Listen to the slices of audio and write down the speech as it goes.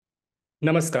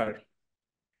Namaskar.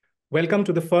 Welcome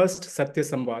to the first Satya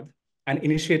Samvad, an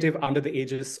initiative under the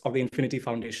aegis of the Infinity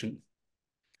Foundation.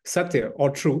 Satya, or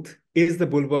truth, is the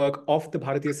bulwark of the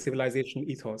Bharatiya civilization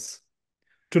ethos.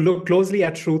 To look closely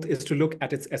at truth is to look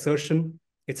at its assertion,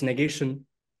 its negation,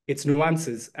 its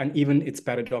nuances, and even its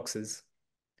paradoxes.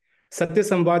 Satya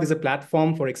Samvad is a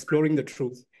platform for exploring the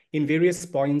truth in various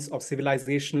points of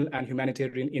civilizational and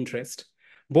humanitarian interest,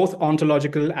 both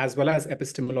ontological as well as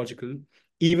epistemological,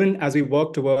 even as we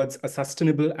work towards a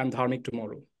sustainable and dharmic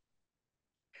tomorrow.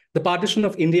 The partition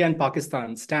of India and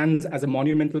Pakistan stands as a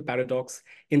monumental paradox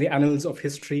in the annals of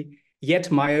history,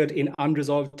 yet mired in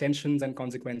unresolved tensions and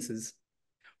consequences.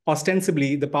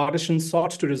 Ostensibly, the partition sought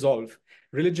to resolve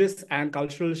religious and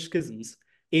cultural schisms,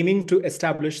 aiming to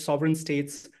establish sovereign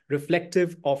states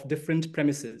reflective of different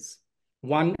premises,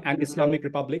 one an Islamic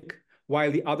republic,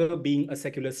 while the other being a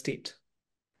secular state.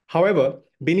 However,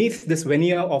 beneath this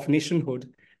veneer of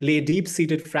nationhood lay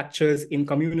deep-seated fractures in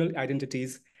communal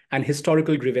identities and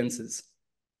historical grievances.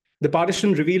 The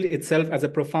partition revealed itself as a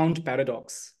profound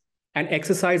paradox, an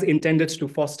exercise intended to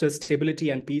foster stability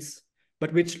and peace,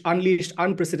 but which unleashed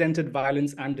unprecedented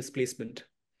violence and displacement.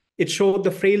 It showed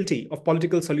the frailty of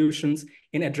political solutions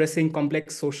in addressing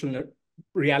complex social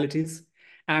realities,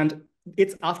 and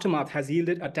its aftermath has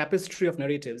yielded a tapestry of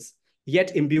narratives,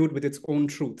 yet imbued with its own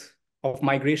truth of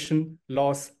migration,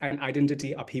 loss, and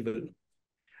identity upheaval.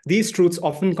 These truths,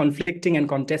 often conflicting and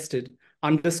contested,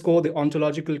 underscore the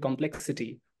ontological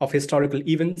complexity of historical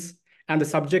events and the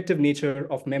subjective nature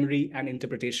of memory and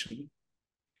interpretation.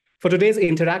 For today's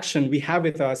interaction, we have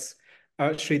with us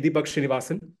Shri Deepak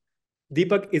Srinivasan.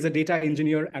 Deepak is a data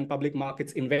engineer and public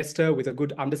markets investor with a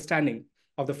good understanding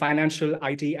of the financial,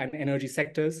 IT, and energy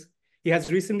sectors. He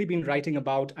has recently been writing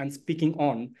about and speaking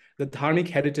on the dharmic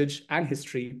heritage and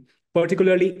history,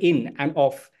 particularly in and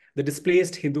of the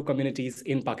displaced Hindu communities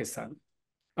in Pakistan.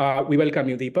 We welcome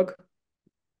you, Deepak.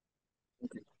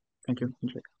 Thank you.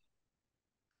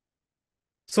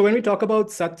 So when we talk about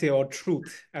Satya or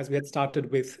truth, as we had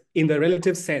started with, in the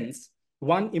relative sense,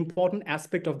 one important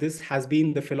aspect of this has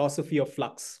been the philosophy of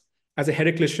flux, as a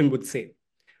Heraclitean would say.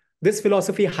 This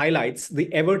philosophy highlights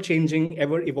the ever-changing,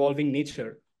 ever-evolving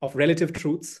nature of relative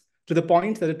truths to the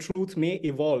point that a truth may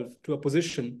evolve to a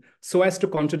position so as to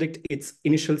contradict its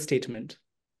initial statement.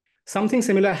 Something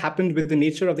similar happened with the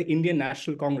nature of the Indian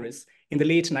National Congress in the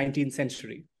late 19th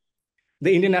century.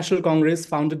 The Indian National Congress,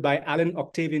 founded by Alan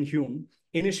Octavian Hume,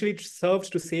 initially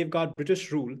served to safeguard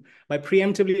British rule by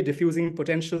preemptively diffusing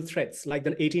potential threats like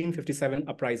the 1857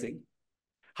 uprising.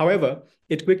 However,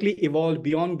 it quickly evolved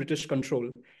beyond British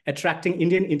control, attracting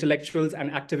Indian intellectuals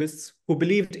and activists who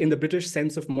believed in the British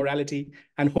sense of morality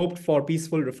and hoped for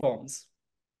peaceful reforms.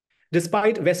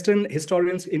 Despite Western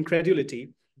historians' incredulity,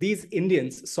 these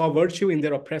Indians saw virtue in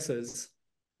their oppressors,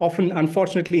 often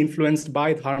unfortunately influenced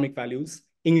by dharmic values,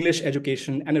 English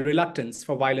education, and a reluctance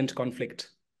for violent conflict.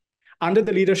 Under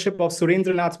the leadership of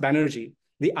Surendranath Banerjee,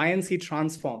 the INC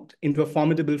transformed into a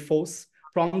formidable force,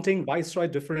 prompting Viceroy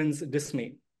Differin's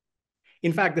dismay.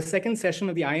 In fact, the second session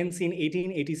of the INC in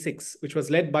 1886, which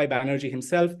was led by Banerjee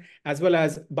himself, as well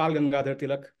as Bal Gangadhar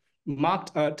Tilak,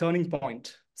 marked a turning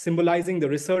point, symbolizing the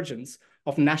resurgence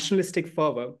of nationalistic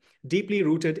fervor deeply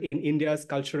rooted in India's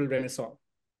cultural renaissance.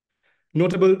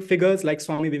 Notable figures like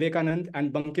Swami Vivekanand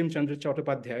and Bankim Chandra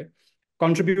Chattopadhyay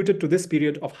contributed to this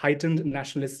period of heightened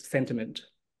nationalist sentiment.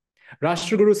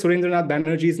 Rashtraguru Surendranath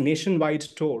Banerjee's nationwide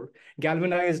tour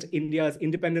galvanized India's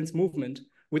independence movement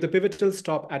with a pivotal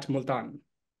stop at Multan.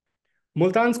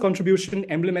 Multan's contribution,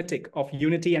 emblematic of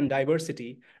unity and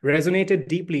diversity, resonated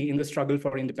deeply in the struggle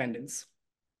for independence.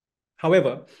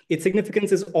 However, its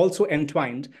significance is also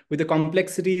entwined with the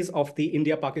complexities of the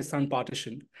India-Pakistan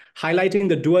partition, highlighting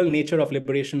the dual nature of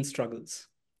liberation struggles,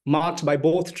 marked by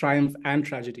both triumph and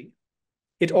tragedy.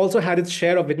 It also had its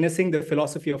share of witnessing the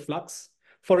philosophy of flux.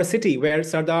 For a city where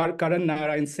Sardar Karan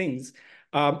Narayan Singh's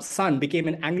son became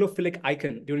an Anglophilic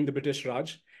icon during the British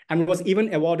Raj and was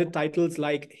even awarded titles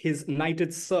like his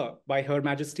Knighted Sir by Her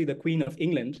Majesty the Queen of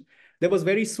England, there was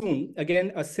very soon,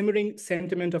 again, a simmering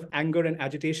sentiment of anger and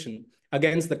agitation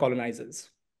against the colonizers.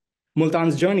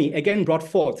 Multan's journey again brought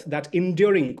forth that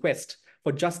enduring quest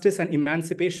for justice and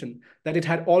emancipation that it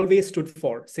had always stood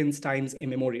for since times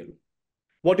immemorial.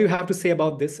 What do you have to say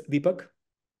about this, Deepak?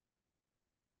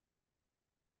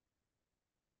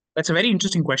 That's a very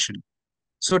interesting question.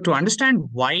 So to understand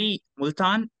why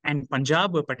Multan and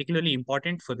Punjab were particularly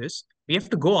important for this, we have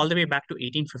to go all the way back to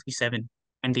 1857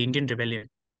 and the Indian Rebellion.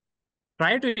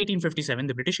 Prior to 1857,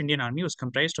 the British Indian Army was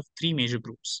comprised of three major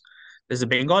groups. There's the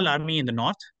Bengal Army in the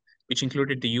north, which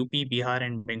included the UP, Bihar,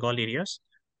 and Bengal areas.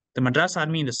 The Madras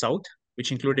Army in the south,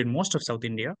 which included most of South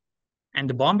India. and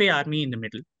the Bombay army in the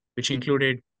middle, which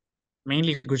included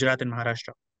mainly Gujarat and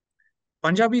Maharashtra.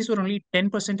 Punjabis were only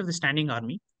 10% of the standing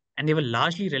army, and they were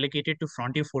largely relegated to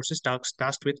frontier forces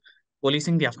tasked with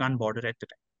policing the Afghan border at the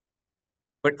time.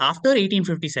 But after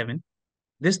 1857,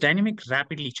 this dynamic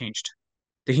rapidly changed.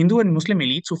 The Hindu and Muslim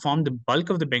elites who formed the bulk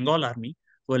of the Bengal army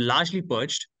were largely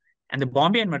purged, and the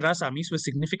Bombay and Madras armies were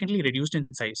significantly reduced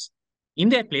in size. In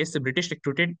their place, the British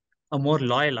recruited a more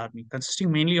loyal army,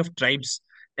 consisting mainly of tribes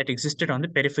that existed on the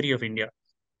periphery of India.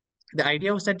 The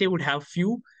idea was that they would have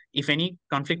few, if any,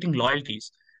 conflicting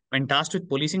loyalties when tasked with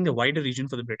policing the wider region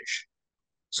for the British.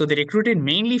 So they recruited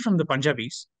mainly from the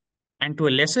Punjabis and to a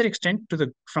lesser extent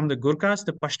from the Gurkhas,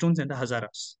 the Pashtuns, and the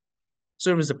Hazaras.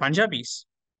 So it was the Punjabis,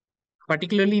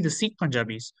 particularly the Sikh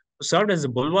Punjabis, who served as the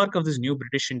bulwark of this new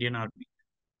British Indian army.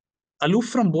 Aloof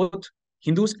from both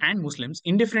Hindus and Muslims,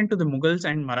 indifferent to the Mughal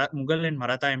and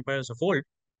Maratha empires of old,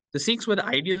 the Sikhs were the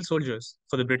ideal soldiers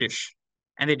for the British,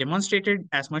 and they demonstrated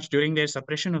as much during their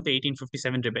suppression of the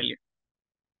 1857 rebellion.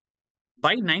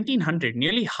 By 1900,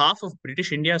 nearly half of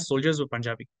British India's soldiers were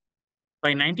Punjabi. By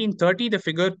 1930, the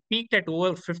figure peaked at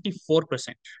over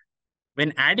 54%.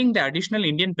 When adding the additional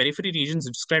Indian periphery regions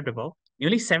described above,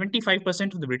 nearly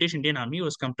 75% of the British Indian Army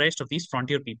was comprised of these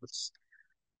frontier peoples.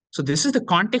 So this is the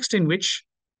context in which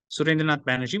Surendranath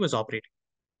Banerjee was operating.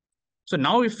 So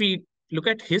now if we look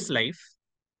at his life,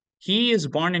 he is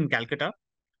born in Calcutta,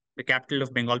 the capital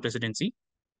of Bengal Presidency.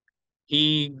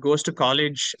 He goes to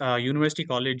college, University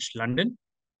College, London.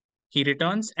 He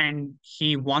returns and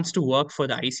he wants to work for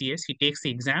the ICS. He takes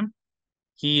the exam.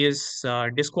 He is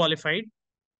disqualified,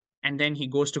 and then he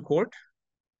goes to court,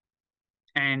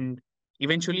 and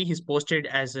eventually he's posted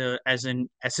as an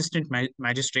assistant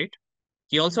magistrate.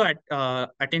 He also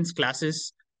attends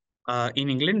classes in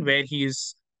England where he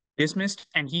is dismissed,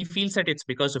 and he feels that it's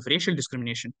because of racial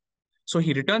discrimination. So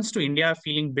he returns to India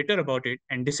feeling bitter about it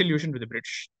and disillusioned with the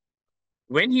British.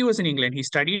 When he was in England, he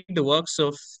studied the works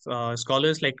of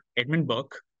scholars like Edmund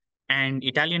Burke and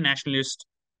Italian nationalist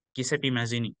Giuseppe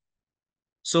Mazzini.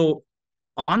 So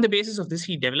on the basis of this,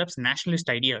 he develops nationalist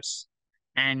ideas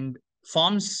and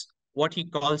forms what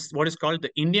is called the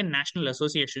Indian National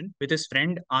Association with his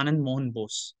friend Anand Mohan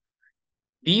Bose.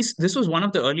 This was one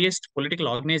of the earliest political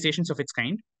organizations of its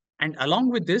kind. And along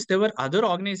with this, there were other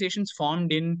organizations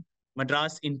formed in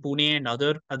Madras, in Pune, and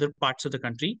other parts of the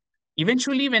country.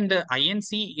 Eventually, when the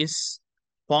INC is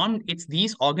formed, it's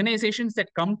these organizations that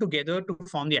come together to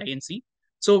form the INC.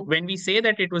 So when we say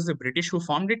that it was the British who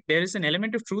formed it, there is an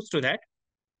element of truth to that.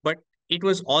 But it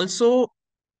was also,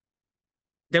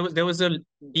 there was a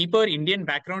deeper Indian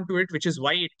background to it, which is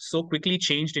why it so quickly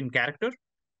changed in character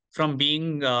from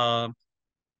being the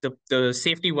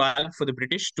safety valve for the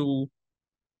British to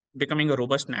becoming a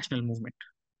robust national movement.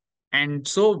 And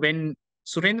so when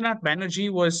Surendranath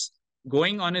Banerjee was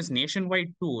going on his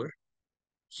nationwide tour,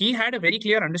 he had a very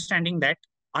clear understanding that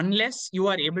unless you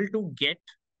are able to get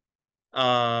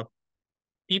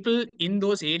people in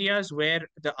those areas where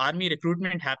the army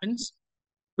recruitment happens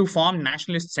to form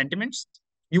nationalist sentiments,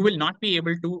 you will not be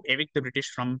able to evict the British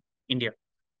from India.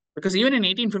 Because even in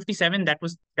 1857, that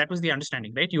was the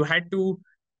understanding, right? You had to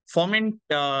foment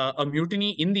a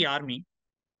mutiny in the army,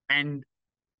 and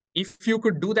if you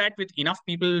could do that with enough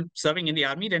people serving in the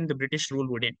army, then the British rule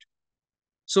would end.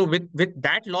 So with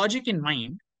that logic in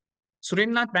mind,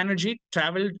 Surendranath Banerjee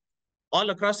traveled all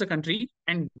across the country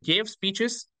and gave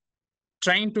speeches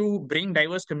trying to bring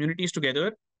diverse communities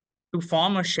together to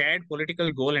form a shared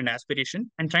political goal and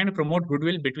aspiration, and trying to promote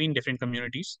goodwill between different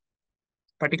communities,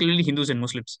 particularly Hindus and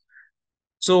Muslims.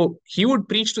 So he would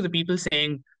preach to the people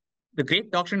saying, the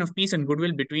great doctrine of peace and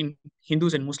goodwill between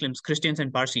Hindus and Muslims, Christians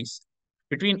and Parsis,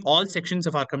 between all sections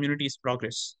of our community's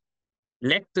progress.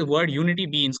 Let the word unity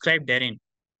be inscribed therein,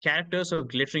 characters of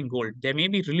glittering gold. There may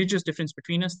be religious difference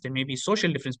between us, there may be social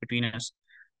difference between us,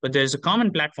 but there is a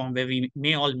common platform where we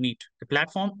may all meet, the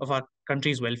platform of our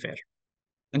country's welfare.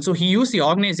 And so he used the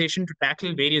organization to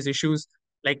tackle various issues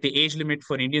like the age limit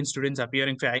for Indian students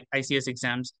appearing for ICS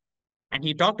exams. And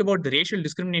he talked about the racial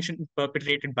discrimination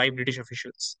perpetrated by British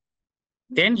officials.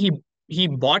 Then he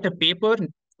bought a paper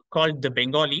called The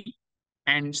Bengali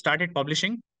and started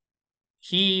publishing.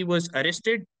 He was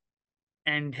arrested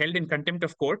and held in contempt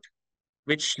of court,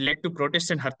 which led to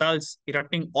protests and hartals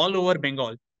erupting all over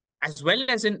Bengal, as well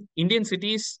as in Indian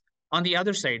cities on the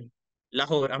other side,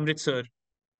 Lahore, Amritsar,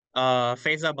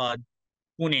 Faizabad,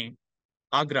 Pune,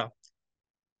 Agra.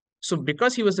 So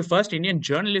because he was the first Indian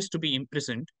journalist to be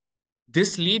imprisoned,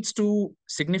 this leads to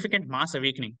significant mass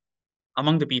awakening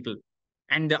among the people.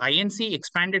 And the INC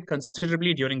expanded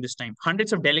considerably during this time.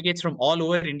 Hundreds of delegates from all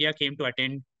over India came to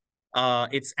attend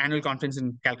its annual conference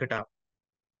in Calcutta.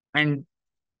 And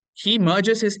he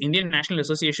merges his Indian National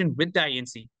Association with the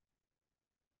INC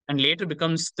and later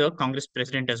becomes the Congress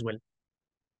president as well.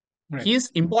 Right. He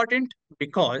is important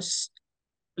because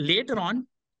later on,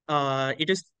 it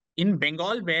is in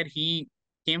Bengal, where he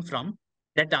came from,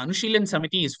 that the Anushilan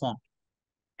Samiti is formed.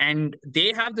 And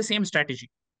they have the same strategy.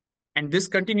 And this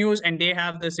continues, and they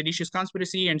have the seditious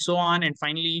conspiracy and so on. And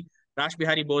finally, Raj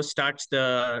Bihari Bose starts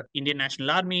the Indian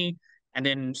National Army, and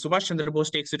then Subhash Chandra Bose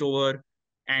takes it over,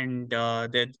 and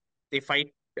they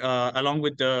fight along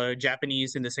with the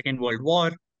Japanese in the Second World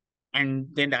War. And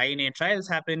then the INA trials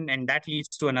happen, and that leads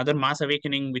to another mass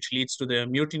awakening, which leads to the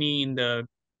mutiny in the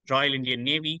Royal Indian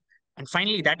Navy. And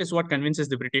finally, that is what convinces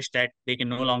the British that they can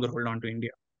no longer hold on to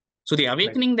India. So the Right.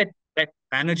 awakening that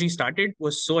Banerjee started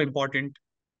was so important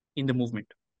in the movement.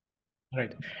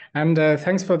 Right. And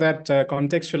thanks for that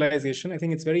contextualization. I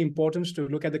think it's very important to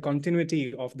look at the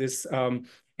continuity of this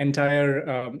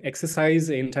entire exercise,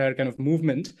 entire kind of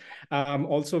movement.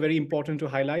 Also very important to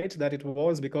highlight that it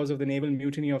was because of the naval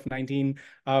mutiny of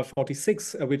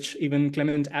 1946, which even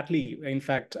Clement Attlee, in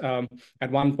fact,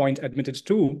 at one point admitted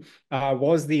to,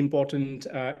 was the important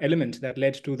element that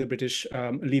led to the British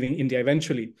leaving India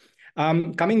eventually.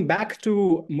 Coming back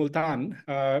to Multan,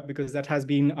 because that has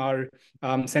been our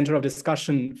center of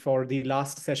discussion for the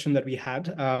last session that we had,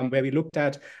 where we looked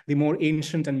at the more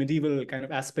ancient and medieval kind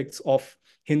of aspects of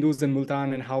Hindus in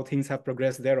Multan and how things have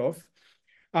progressed thereof.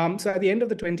 So at the end of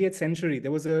the 20th century,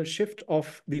 there was a shift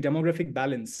of the demographic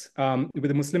balance, with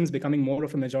the Muslims becoming more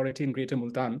of a majority in Greater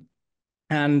Multan.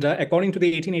 And according to the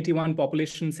 1881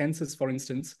 population census, for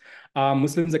instance,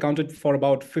 Muslims accounted for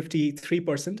about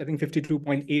 53%, I think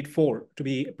 52.84 to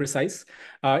be precise,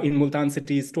 in Multan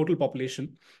city's total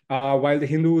population, while the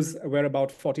Hindus were about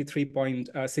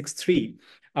 43.63.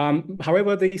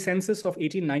 However, the census of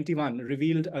 1891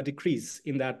 revealed a decrease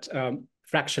in that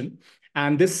fraction.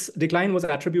 And this decline was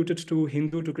attributed to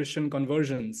Hindu to Christian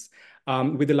conversions,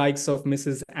 with the likes of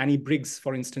Mrs. Annie Briggs,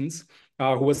 for instance,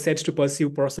 who was said to pursue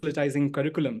proselytizing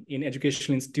curriculum in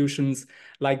educational institutions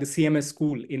like the CMS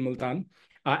school in Multan,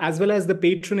 as well as the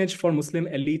patronage for Muslim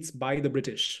elites by the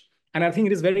British. And I think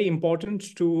it is very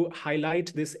important to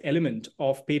highlight this element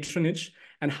of patronage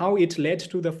and how it led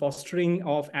to the fostering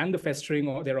of and the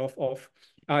festering thereof of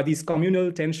these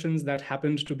communal tensions that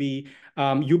happened to be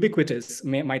ubiquitous,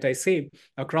 might I say,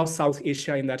 across South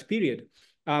Asia in that period.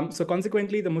 So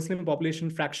consequently, the Muslim population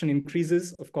fraction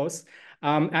increases, of course,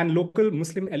 and local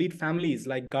Muslim elite families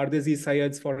like Gardezi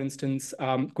Sayyids, for instance,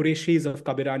 Qurayshis of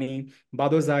Kabirani,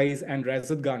 Badozais, and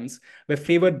Razadgans were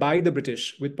favored by the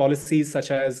British with policies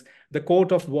such as the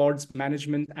Court of Wards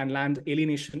Management and Land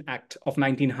Alienation Act of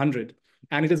 1900.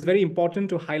 And it is very important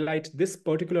to highlight this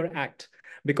particular act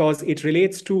because it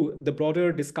relates to the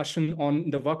broader discussion on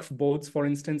the Waqf boards, for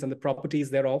instance, and the properties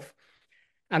thereof,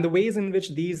 and the ways in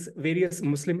which these various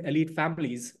Muslim elite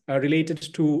families related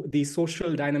to the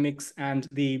social dynamics and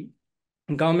the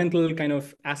governmental kind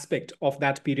of aspect of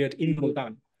that period in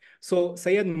Multan. So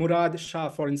Sayyid Murad Shah,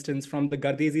 for instance, from the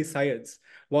Gardezi Sayyids,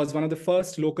 was one of the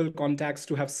first local contacts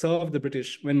to have served the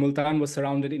British when Multan was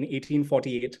surrounded in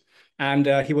 1848. And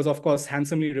he was, of course,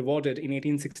 handsomely rewarded in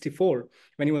 1864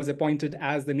 when he was appointed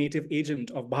as the native agent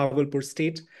of Bahawalpur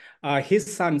state.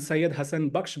 His son, Sayyid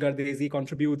Hassan Baksh Gardezi,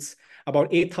 contributes about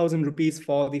 8,000 rupees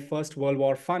for the First World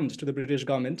War Fund to the British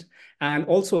government. And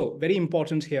also, very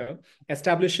important here,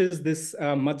 establishes this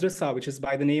madrasa, which is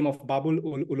by the name of Babul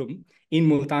ul Ulum in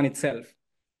Multan itself.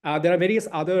 There are various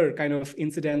other kind of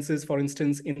incidences. For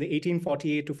instance, in the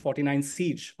 1848 to 49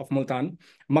 siege of Multan,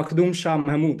 Makhdum Shah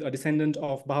Mahmud, a descendant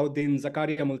of Bahauddin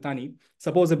Zakaria Multani,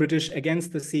 supports the British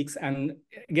against the Sikhs and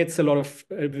gets a lot of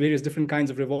various different kinds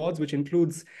of rewards, which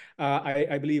includes,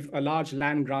 I believe, a large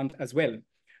land grant as well.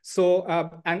 So,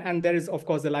 and there is, of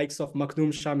course, the likes of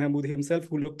Makhdum Shah Mahmud himself,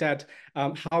 who looked at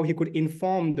how he could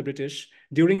inform the British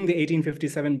during the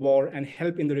 1857 war and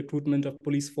help in the recruitment of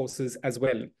police forces as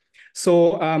well.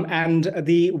 So, and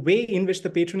the way in which the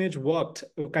patronage worked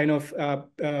kind of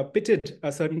pitted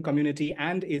a certain community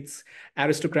and its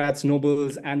aristocrats,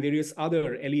 nobles, and various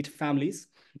other elite families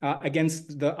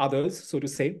against the others, so to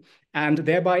say, and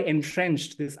thereby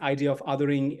entrenched this idea of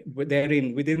othering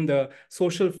therein within the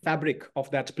social fabric of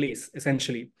that place,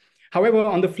 essentially. However,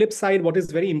 on the flip side, what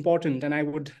is very important, and I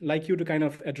would like you to kind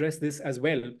of address this as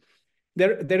well,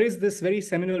 there is this very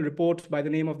seminal report by the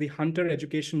name of the Hunter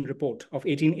Education Report of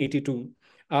 1882,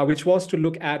 which was to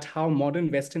look at how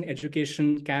modern Western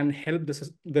education can help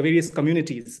the various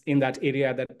communities in that area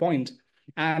at that point.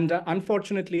 And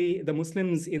unfortunately, the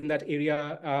Muslims in that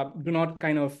area do not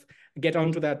kind of get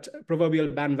onto that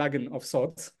proverbial bandwagon of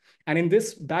sorts. And in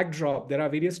this backdrop, there are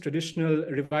various traditional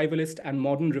revivalist and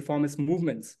modern reformist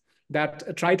movements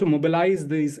that try to mobilize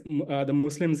the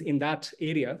Muslims in that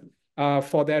area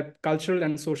for their cultural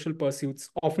and social pursuits,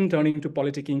 often turning to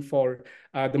politicking for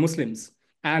the Muslims.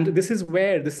 And this is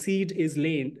where the seed is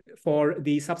laid for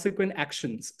the subsequent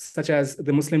actions, such as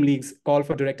the Muslim League's call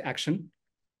for direct action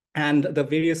and the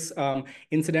various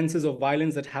incidences of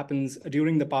violence that happens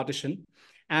during the partition.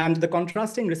 And the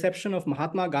contrasting reception of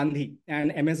Mahatma Gandhi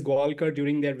and MS Golkar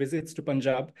during their visits to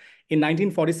Punjab in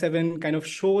 1947 kind of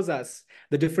shows us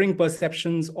the differing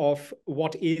perceptions of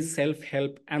what is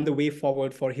self-help and the way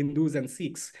forward for Hindus and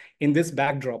Sikhs in this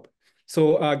backdrop.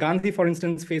 So Gandhi, for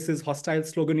instance, faces hostile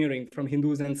sloganeering from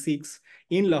Hindus and Sikhs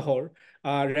in Lahore,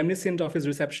 reminiscent of his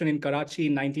reception in Karachi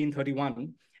in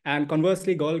 1931. And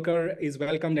conversely, Golkar is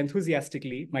welcomed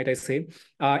enthusiastically, might I say,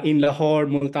 in Lahore,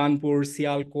 Multanpur,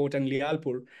 Sialkot, and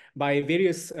Lialpur by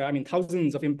various,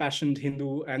 thousands of impassioned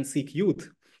Hindu and Sikh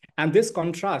youth. And this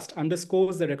contrast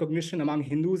underscores the recognition among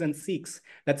Hindus and Sikhs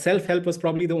that self-help was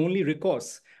probably the only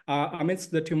recourse amidst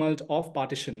the tumult of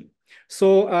partition.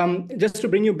 So just to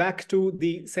bring you back to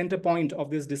the center point of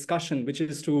this discussion, which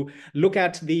is to look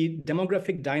at the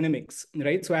demographic dynamics,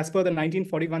 right? So as per the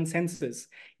 1941 census,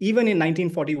 even in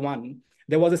 1941,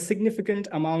 there was a significant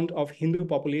amount of Hindu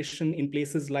population in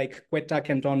places like Quetta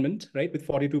cantonment, right, with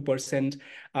 42%,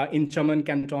 in Chaman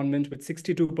cantonment with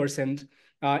 62%,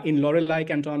 in Lorelei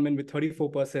cantonment with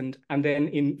 34%, and then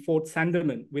in Fort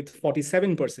Sanderman with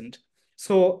 47%.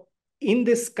 So in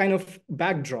this kind of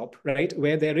backdrop, right,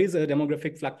 where there is a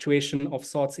demographic fluctuation of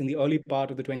sorts in the early part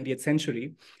of the 20th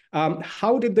century,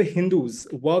 how did the Hindus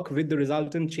work with the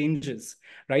resultant changes,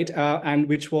 right, and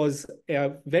which was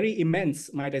very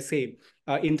immense, might I say,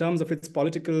 in terms of its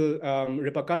political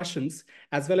repercussions,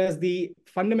 as well as the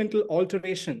fundamental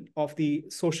alteration of the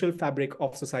social fabric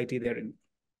of society therein?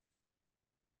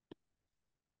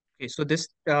 Okay, so this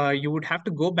you would have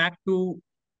to go back to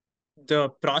the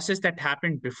process that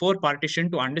happened before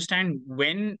partition to understand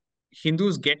when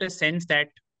Hindus get a sense that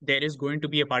there is going to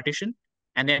be a partition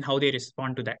and then how they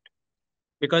respond to that.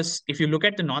 Because if you look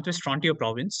at the Northwest Frontier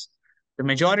province, the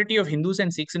majority of Hindus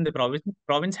and Sikhs in the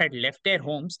province had left their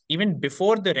homes even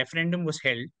before the referendum was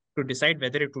held to decide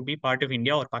whether it would be part of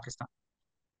India or Pakistan.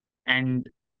 And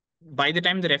by the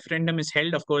time the referendum is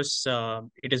held, of course,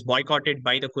 it is boycotted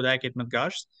by the Khudai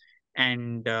Khidmatgars,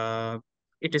 and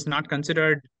it is not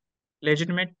considered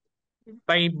legitimate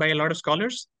by a lot of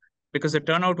scholars because the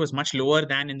turnout was much lower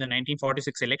than in the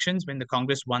 1946 elections when the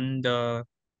Congress won the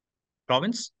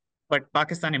province. But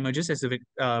Pakistan emerges as the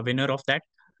winner of that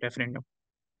referendum.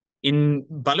 In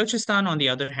Balochistan, on the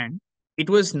other hand, it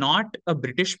was not a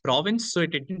British province, so it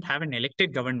didn't have an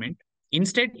elected government.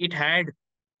 Instead, it had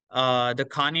the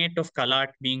Khanate of Kalat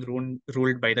being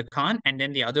ruled by the Khan, and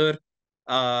then the other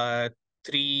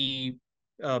three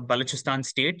Balochistan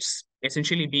states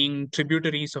essentially being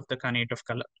tributaries of the Khanate of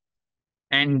Kalat.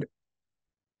 And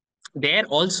there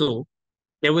also,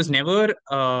 there was never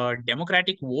a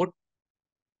democratic vote.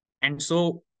 And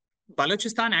so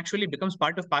Balochistan actually becomes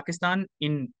part of Pakistan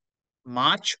in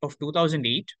March of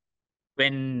 2008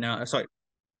 when,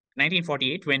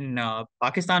 1948, when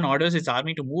Pakistan orders its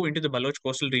army to move into the Baloch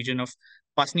coastal region of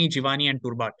Pasni, Jiwani, and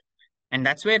Turbat. And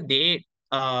that's where they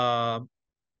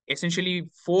essentially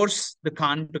force the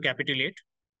Khan to capitulate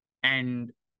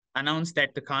and announce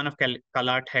that the Khan of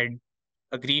Kalat had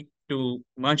agreed to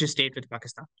merge a state with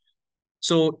Pakistan.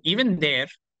 So even there,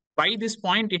 by this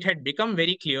point, it had become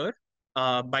very clear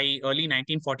by early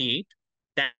 1948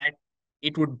 that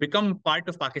it would become part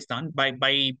of Pakistan.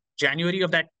 By January of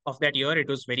that year, it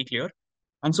was very clear.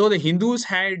 And so the Hindus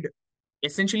had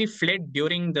essentially fled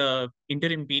during the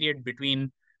interim period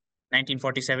between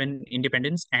 1947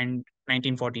 independence and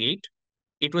 1948.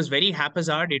 It was very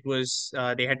haphazard. It was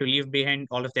they had to leave behind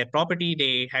all of their property.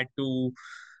 They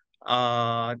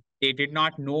did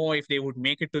not know if they would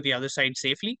make it to the other side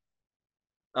safely.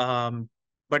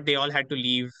 But they all had to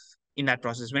leave in that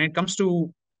process. When it comes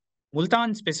to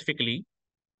Multan specifically,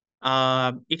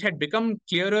 it had become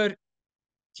clear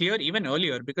even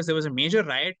earlier because there was a major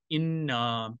riot in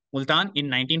Multan in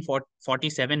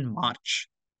 1947 March.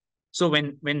 So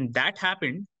when that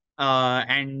happened,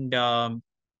 and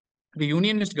the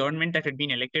unionist government that had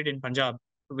been elected in Punjab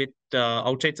with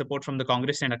outside support from the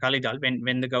Congress and Akali Dal,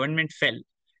 when the government fell,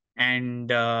 and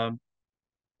the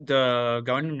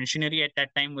government machinery at that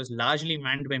time was largely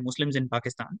manned by Muslims in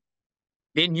Pakistan,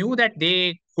 they knew that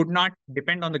they could not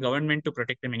depend on the government to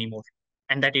protect them anymore,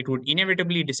 and that it would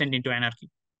inevitably descend into anarchy.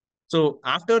 So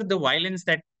after the violence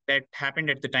that happened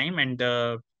at the time and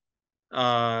the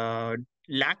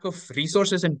lack of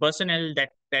resources and personnel that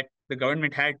that the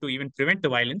government had to even prevent the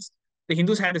violence, the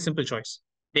Hindus had a simple choice.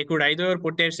 They could either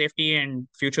put their safety and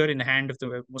future in the hand of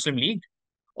the Muslim League,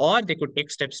 or they could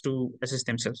take steps to assist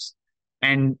themselves.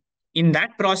 And in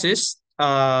that process,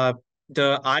 the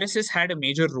RSS had a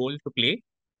major role to play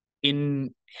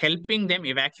in helping them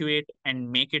evacuate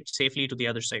and make it safely to the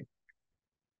other side.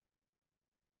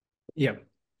 Yeah,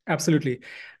 absolutely.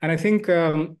 And I think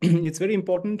it's very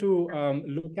important to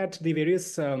look at the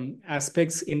various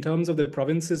aspects in terms of the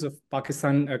provinces of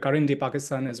Pakistan, current day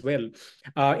Pakistan as well,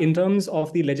 in terms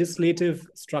of the legislative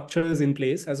structures in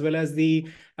place, as well as the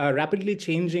rapidly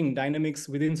changing dynamics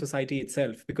within society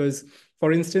itself. Because,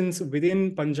 for instance,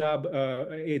 within Punjab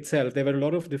itself, there were a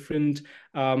lot of different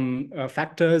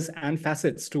factors and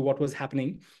facets to what was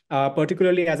happening.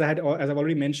 Particularly as I've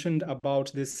already mentioned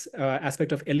about this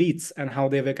aspect of elites and how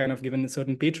they were kind of given a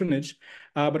certain patronage,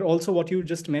 but also what you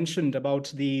just mentioned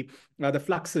about the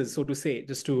fluxes, so to say,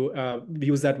 just to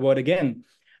use that word again.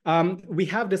 We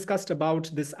have discussed about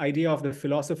this idea of the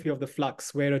philosophy of the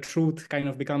flux, where a truth kind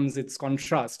of becomes its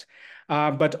contrast.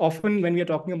 But often when we are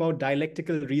talking about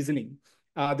dialectical reasoning,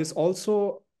 this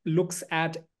also looks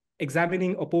at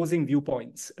examining opposing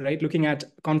viewpoints, right? Looking at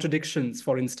contradictions,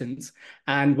 for instance,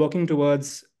 and working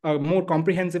towards a more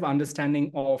comprehensive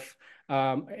understanding of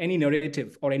any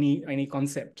narrative or any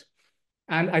concept.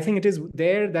 And I think it is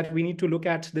there that we need to look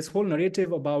at this whole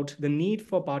narrative about the need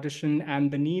for partition and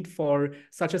the need for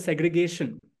such a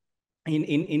segregation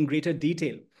in greater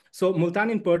detail. So Multan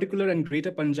in particular and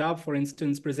Greater Punjab, for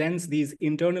instance, presents these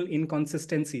internal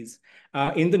inconsistencies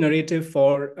in the narrative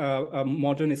for a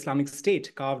modern Islamic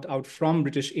state carved out from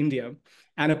British India.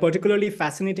 And a particularly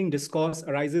fascinating discourse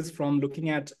arises from looking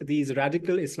at these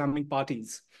radical Islamic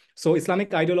parties. So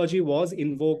Islamic ideology was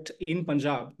invoked in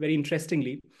Punjab, very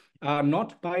interestingly,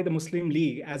 not by the Muslim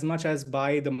League as much as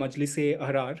by the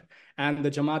Majlis-e-Ahrar and the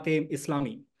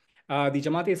Jamaat-e-Islami. The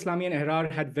Jamaat-e-Islami and Ahrar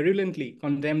had virulently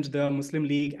condemned the Muslim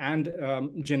League and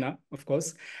Jinnah, of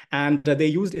course, and they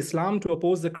used Islam to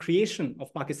oppose the creation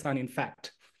of Pakistan, in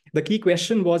fact. The key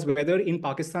question was whether in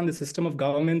Pakistan the system of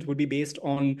government would be based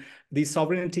on the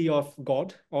sovereignty of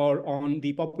God or on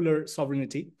the popular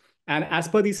sovereignty. And as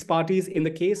per these parties, in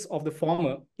the case of the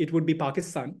former, it would be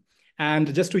Pakistan.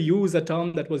 And just to use a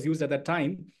term that was used at that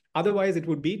time, otherwise it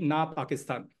would be Na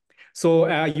Pakistan. So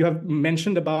you have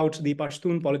mentioned about the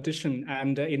Pashtun politician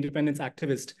and independence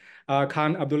activist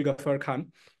Khan Abdul Ghaffar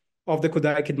Khan of the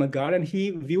Khudai Khidmatgar, and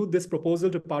he viewed this proposal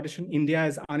to partition India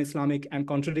as un-Islamic and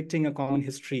contradicting a common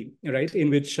history, right, in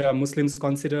which Muslims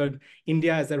considered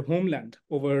India as their homeland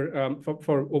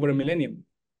for over a millennium.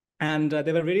 And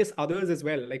there were various others as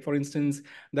well, like, for instance,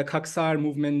 the Khaksar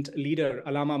movement leader,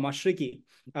 Allama Mashriqi,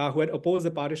 who had opposed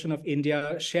the partition of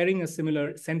India, sharing a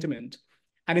similar sentiment.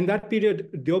 And in that period,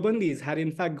 Deobandis had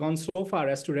in fact gone so far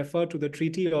as to refer to the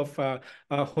Treaty of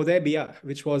Hudaybiyah,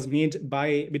 which was made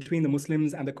between the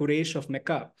Muslims and the Quraysh of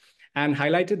Mecca, and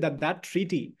highlighted that that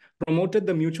treaty promoted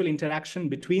the mutual interaction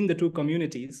between the two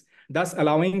communities, thus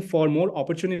allowing for more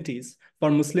opportunities for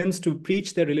Muslims to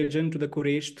preach their religion to the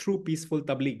Quraysh through peaceful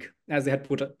tabligh, as they had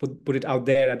put it out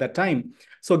there at that time.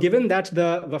 So given that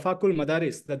the Wafakul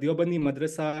Madaris, the Deobandi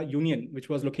Madrasa Union, which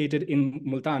was located in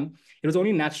Multan, it was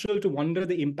only natural to wonder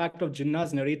the impact of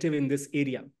Jinnah's narrative in this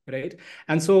area, right?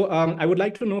 And so I would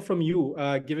like to know from you,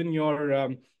 given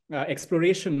your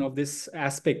exploration of this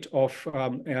aspect of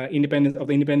the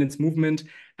independence movement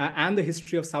and the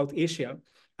history of South Asia,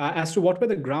 as to what were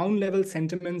the ground level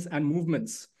sentiments and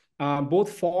movements,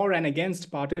 both for and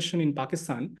against partition in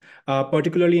Pakistan,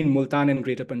 particularly in Multan and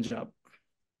Greater Punjab.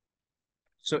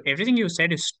 So everything you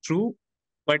said is true,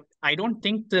 but I don't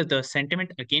think the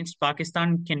sentiment against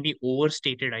Pakistan can be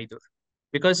overstated either.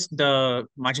 Because the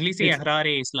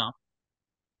Majlis-e-Ahrar-e-Islam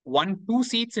won 2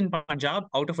 seats in Punjab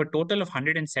out of a total of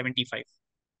 175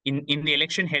 in the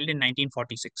election held in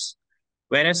 1946.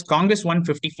 Whereas Congress won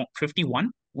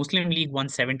 51, Muslim League won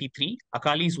 73,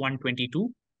 Akalis won 22,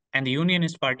 and the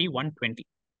Unionist Party won 20.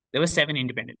 There were 7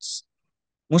 independents.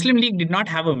 Muslim League did not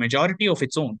have a majority of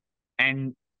its own.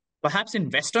 And perhaps in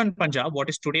Western Punjab, what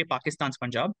is today Pakistan's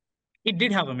Punjab, it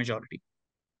did have a majority.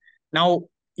 Now,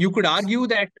 you could argue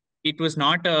that it was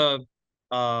not a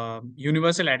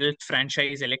universal adult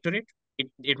franchise electorate.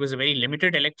 It was a very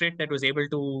limited electorate that was able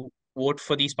to vote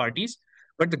for these parties.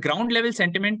 But the ground level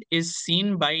sentiment is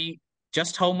seen by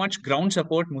just how much ground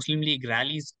support Muslim League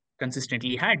rallies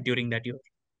consistently had during that year.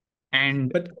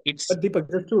 And but Deepak,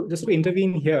 just to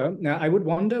intervene here, I would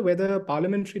wonder whether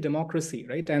parliamentary democracy,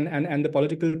 right, and the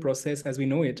political process as we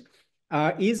know it,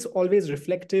 is always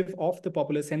reflective of the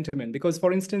popular sentiment. Because,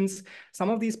 for instance, some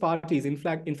of these parties, in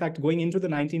fact, going into the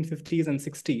 1950s and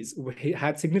 60s,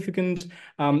 had significant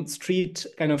street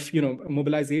kind of,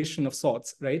 mobilization of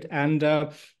sorts, right? And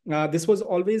this was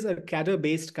always a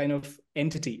cadre-based kind of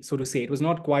entity, so to say. It was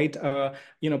not quite a,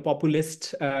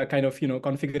 populist kind of,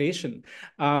 configuration.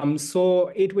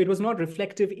 So it was not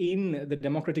reflective in the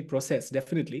democratic process,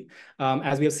 definitely,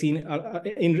 as we have seen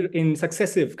in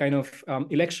successive kind of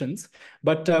elections.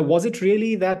 But was it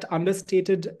really that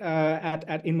understated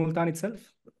in Multan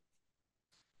itself?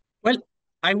 Well,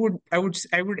 I would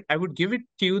give it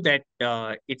to you that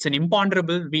it's an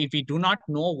imponderable. We do not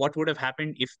know what would have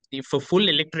happened if a full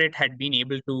electorate had been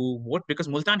able to vote, because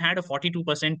Multan had a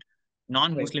 42%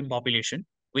 non-Muslim population,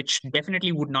 which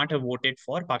definitely would not have voted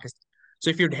for Pakistan. So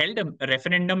if you'd held a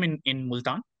referendum in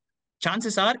Multan,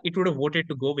 chances are it would have voted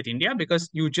to go with India, because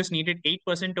you just needed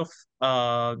 8% of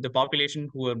the population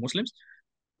who were Muslims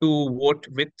to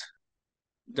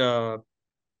the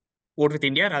vote with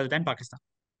India rather than Pakistan.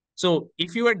 So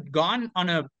if you had gone on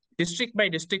a district by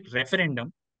district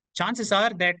referendum, chances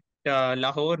are that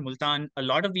Lahore, Multan, a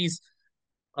lot of these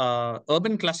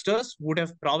urban clusters would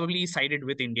have probably sided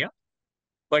with India.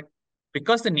 But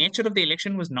because the nature of the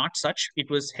election was not such, it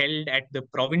was held at the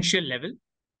provincial level.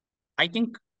 I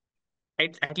think,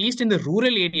 at least in the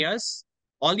rural areas,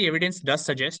 all the evidence does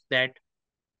suggest that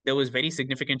there was very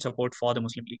significant support for the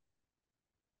Muslim League.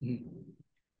 Mm-hmm.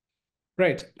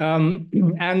 Right.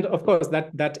 And of course,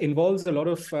 that involves a lot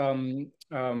of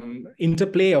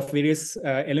interplay of various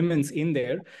elements in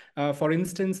there. For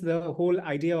instance, the whole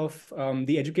idea of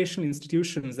the education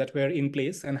institutions that were in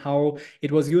place and how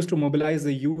it was used to mobilize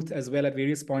the youth as well at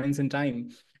various points in time.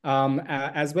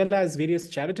 As well as various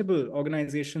charitable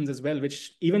organizations as well,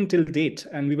 which even till date,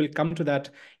 and we will come to that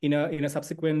in a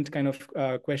subsequent kind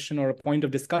of question or a point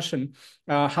of discussion,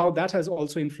 how that has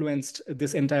also influenced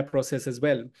this entire process as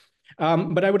well.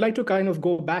 But I would like to kind of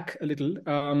go back a little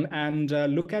and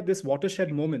look at this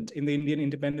watershed moment in the Indian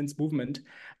independence movement,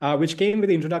 which came with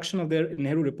the introduction of the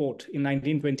Nehru Report in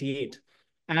 1928.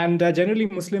 And generally,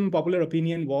 Muslim popular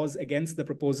opinion was against the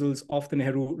proposals of the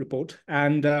Nehru Report.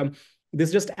 And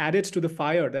this just added to the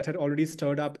fire that had already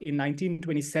stirred up in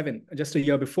 1927, just a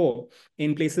year before,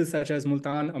 in places such as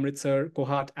Multan, Amritsar,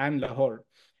 Kohat, and Lahore.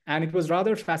 And it was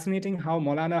rather fascinating how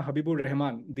Maulana Habibur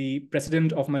Rahman, the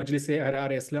president of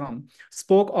Majlis-e Islam,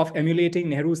 spoke of emulating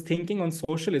Nehru's thinking on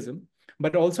socialism,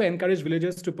 but also encouraged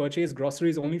villagers to purchase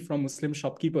groceries only from Muslim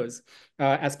shopkeepers,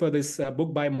 as per this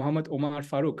book by Muhammad Omar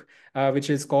Farooq, which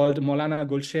is called Maulana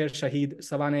Gulsher Shahid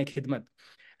Sawane Khidmat.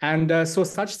 And so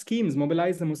such schemes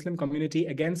mobilize the Muslim community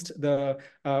against the,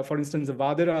 for instance, the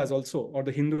Vadaras also, or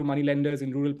the Hindu moneylenders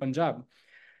in rural Punjab.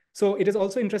 So it is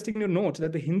also interesting to note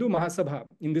that the Hindu Mahasabha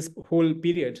in this whole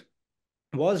period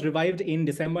was revived in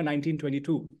December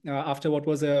 1922, after what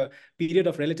was a period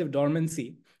of relative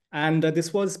dormancy. And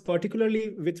this was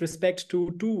particularly with respect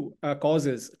to two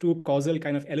causal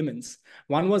kind of elements.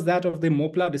 One was that of the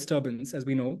Mopla disturbance, as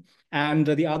we know, and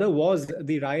the other was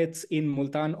the riots in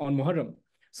Multan on Muharram.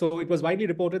 So it was widely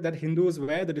reported that Hindus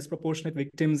were the disproportionate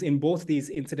victims in both these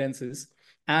incidences.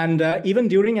 And even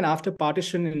during and after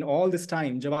partition in all this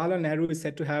time, Jawaharlal Nehru is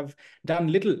said to have done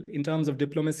little in terms of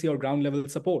diplomacy or ground level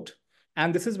support.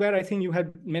 And this is where I think you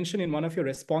had mentioned in one of your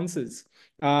responses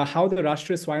how the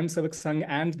Rashtriya Swayamsevak Sangh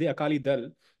and the Akali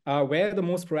Dal were the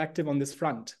most proactive on this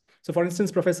front. So for instance,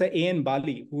 Professor A.N.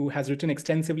 Bali, who has written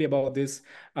extensively about this,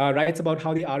 writes about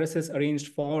how the RSS arranged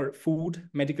for food,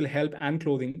 medical help, and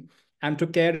clothing, and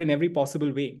took care in every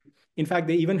possible way. In fact,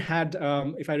 they even had,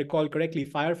 if I recall correctly,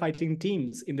 firefighting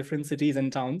teams in different cities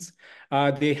and towns.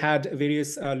 They had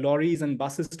various lorries and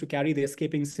buses to carry the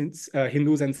escaping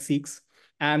Hindus and Sikhs,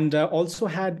 and also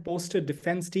had posted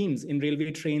defense teams in railway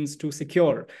trains to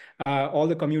secure all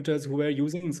the commuters who were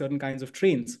using certain kinds of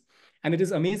trains. And it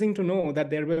is amazing to know that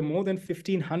there were more than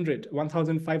 1,500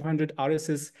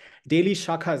 RSS daily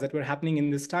shakhas that were happening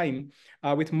in this time,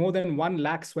 with more than 1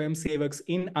 lakh Swayamsevaks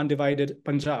in undivided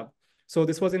Punjab. So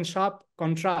this was in sharp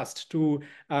contrast to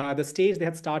the stage they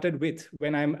had started with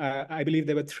when I believe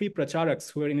there were 3 pracharaks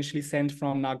who were initially sent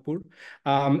from Nagpur,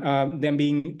 them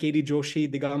being K.D.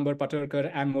 Joshi, Digambar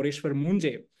Patarkar, and Moreshwar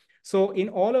Munje. So in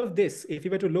all of this, if you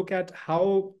were to look at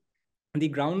how the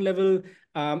ground level,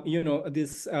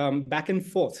 this back and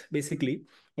forth, basically,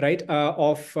 right,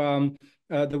 of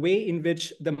the way in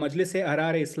which the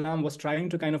Majlis-e-Ahrar-e-Islam was trying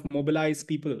to kind of mobilize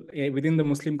people within the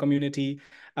Muslim community,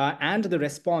 and the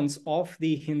response of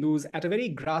the Hindus at a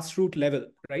very grassroots level,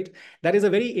 right? That is a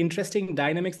very interesting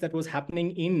dynamics that was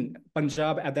happening in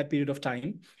Punjab at that period of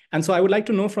time. And so I would like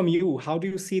to know from you, how do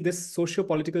you see this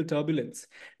socio-political turbulence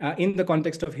in the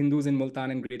context of Hindus in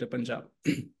Multan and Greater Punjab?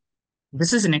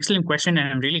 This is an excellent question, and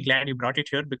I'm really glad you brought it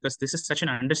here because this is such an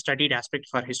understudied aspect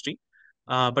of our history.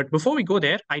 But before we go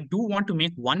there, I do want to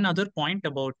make one other point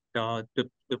about the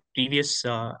previous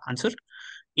answer.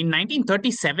 In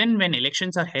 1937, when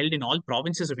elections are held in all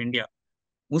provinces of India,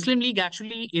 Muslim League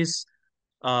actually is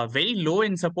very low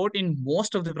in support in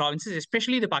most of the provinces,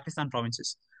 especially the Pakistan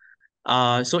provinces.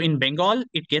 So in Bengal,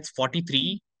 it gets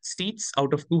 43 seats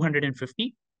out of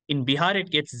 250. In Bihar, it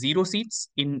gets 0 seats.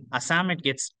 In Assam, it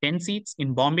gets 10 seats.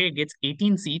 In Bombay, it gets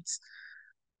 18 seats.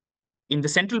 In the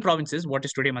central provinces, what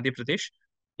is today Madhya Pradesh,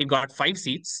 it got 5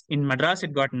 seats. In Madras,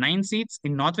 it got 9 seats.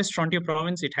 In Northwest Frontier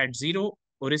Province, it had 0.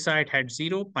 Orissa, it had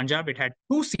 0. Punjab, it had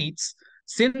 2 seats.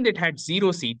 Sindh, it had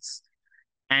 0 seats.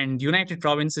 And United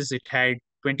Provinces, it had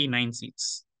 29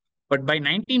 seats. But by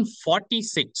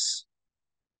 1946,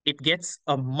 it gets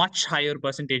a much higher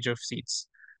percentage of seats.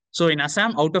 So in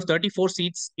Assam, out of 34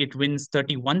 seats, it wins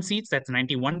 31 seats. That's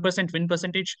 91% win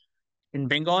percentage. In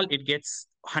Bengal, it gets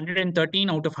 113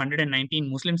 out of 119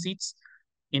 Muslim seats.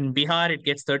 In Bihar, it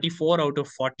gets 34 out of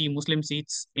 40 Muslim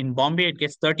seats. In Bombay, it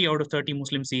gets 30 out of 30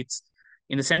 Muslim seats.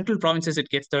 In the central provinces, it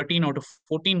gets 13 out of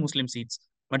 14 Muslim seats.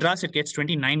 Madras, it gets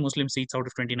 29 Muslim seats out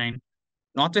of 29.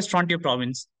 Northwest Frontier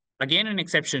Province, again an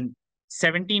exception,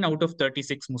 17 out of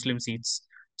 36 Muslim seats.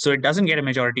 So it doesn't get a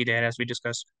majority there, as we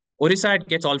discussed. Orissa, it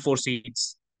gets all 4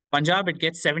 seats. Punjab, it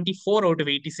gets 74 out of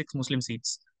 86 Muslim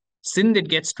seats. Sindh, it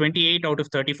gets 28 out of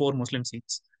 34 Muslim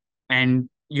seats. And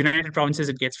United Provinces,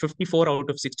 it gets 54 out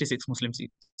of 66 Muslim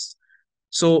seats.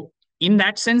 So in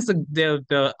that sense,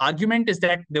 the argument is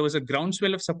that there was a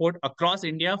groundswell of support across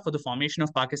India for the formation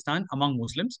of Pakistan among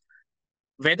Muslims.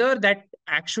 Whether that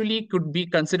actually could be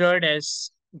considered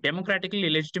as democratically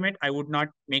illegitimate, I would not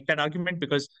make that argument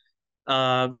because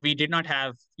we did not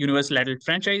have universal adult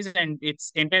franchise, and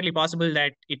it's entirely possible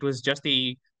that it was just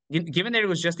given that it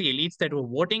was just the elites that were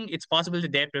voting, it's possible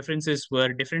that their preferences were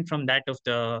different from that of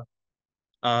the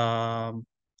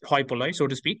hoi polloi, so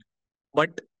to speak.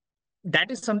 But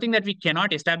that is something that we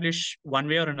cannot establish one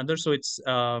way or another. So it's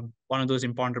one of those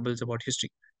imponderables about history.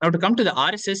 Now, to come to the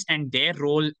RSS and their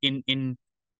role in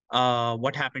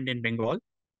what happened in Bengal,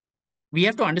 we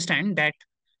have to understand that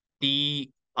the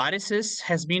RSS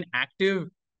has been active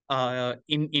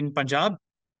in Punjab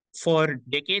for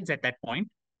decades. At that point,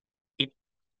 it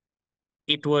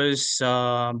it was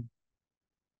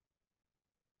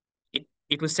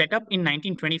it was set up in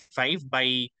 1925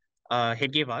 by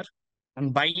Hedgewar,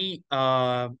 and by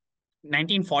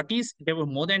 1940s there were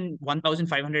more than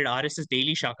 1,500 RSS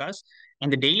daily shakas,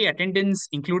 and the daily attendance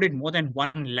included more than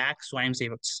 1 lakh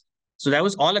Swayamsevaks. So that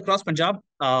was all across Punjab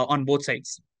on both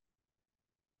sides.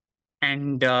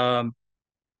 And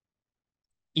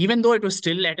even though it was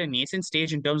still at a nascent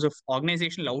stage in terms of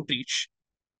organizational outreach,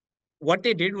 what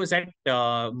they did was that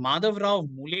Madhav Rao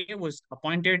Mule was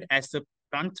appointed as the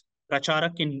Prant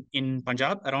Pracharak in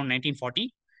Punjab around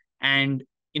 1940. And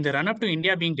in the run-up to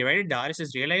India being divided, the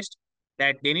RSS realized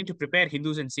that they need to prepare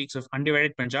Hindus and Sikhs of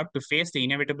undivided Punjab to face the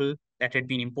inevitable that had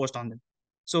been imposed on them.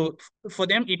 So for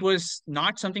them, it was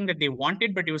not something that they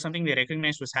wanted, but it was something they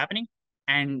recognized was happening,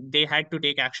 and they had to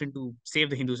take action to save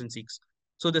the Hindus and Sikhs.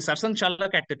 So the Sarsang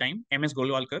Chalak at the time, M.S.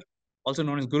 Golwalkar, also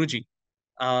known as Guruji,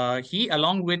 he,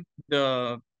 along with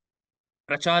the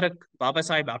Pracharak Baba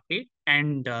Sahib Apte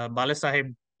and Bala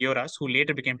Sahib Yoras, who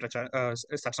later became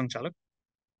Satsang Chalak,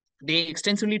 they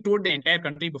extensively toured the entire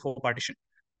country before partition.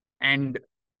 And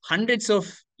hundreds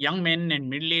of young men and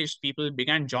middle-aged people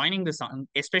began joining the Sangh,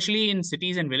 especially in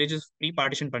cities and villages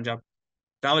pre-partition Punjab.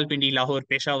 Rawalpindi, Lahore,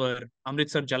 Peshawar,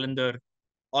 Amritsar, Jalandhar,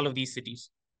 all of these cities.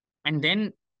 And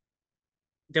then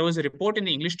there was a report in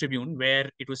the English Tribune where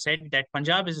it was said that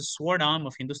Punjab is a sword arm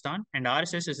of Hindustan and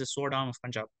RSS is a sword arm of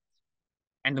Punjab.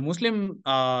 And the Muslim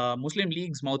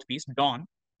League's mouthpiece, Dawn,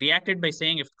 reacted by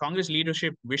saying if Congress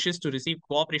leadership wishes to receive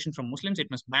cooperation from Muslims, it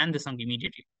must ban the Sangh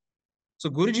immediately. So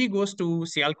Guruji goes to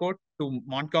Sialkot, to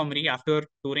Montgomery after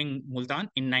touring Multan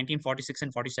in 1946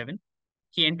 and 47.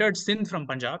 He entered Sindh from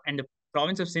Punjab, and the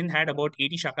province of Sindh had about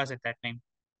 80 shakas at that time.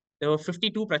 There were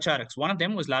 52 pracharaks. One of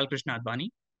them was Lal Krishna Advani,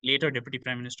 later Deputy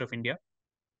Prime Minister of India.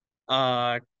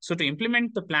 So to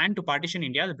implement the plan to partition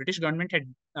India, the British government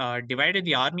had divided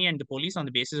the army and the police on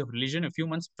the basis of religion a few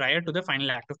months prior to the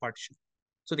final act of partition.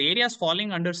 So the areas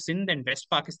falling under Sindh and West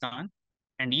Pakistan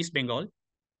and East Bengal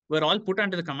were all put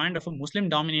under the command of a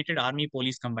Muslim-dominated army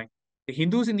police combined. The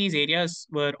Hindus in these areas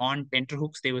were on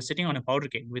tenterhooks. They were sitting on a powder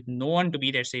keg with no one to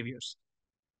be their saviors.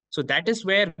 So that is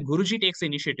where Guruji takes the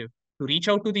initiative to reach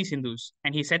out to these Hindus,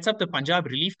 and he sets up the Punjab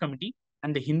Relief Committee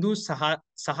and the Hindu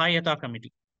Sahayata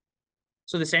Committee.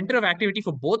 So the center of activity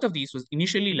for both of these was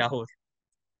initially Lahore,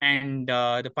 and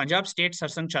the Punjab State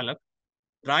Sarsang Chalak,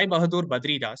 Rai Bahadur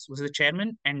Badridas, was the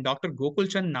chairman, and Dr. Gokul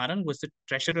Chand Narang was the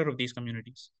treasurer of these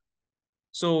communities.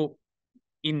 So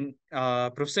in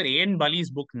Professor A.N. Bali's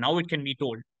book, Now It Can Be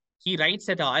Told, he writes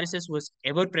that the RSS was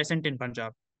ever present in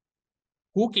Punjab.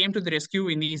 Who came to the rescue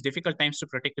in these difficult times to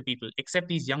protect the people, except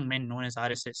these young men known as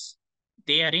RSS?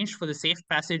 They arranged for the safe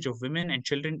passage of women and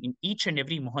children in each and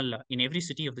every mohalla in every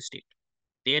city of the state.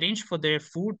 They arranged for their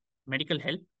food, medical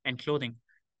help, and clothing,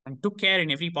 and took care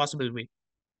in every possible way.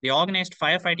 They organized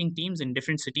firefighting teams in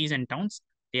different cities and towns.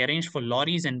 They arranged for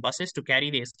lorries and buses to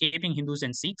carry the escaping Hindus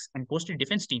and Sikhs and posted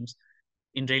defense teams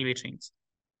in railway trains.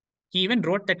 He even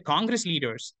wrote that Congress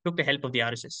leaders took the help of the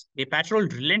RSS. They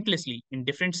patrolled relentlessly in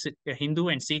different Hindu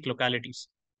and Sikh localities.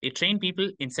 They trained people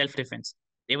in self-defense.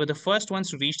 They were the first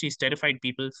ones to reach these terrified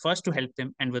people, first to help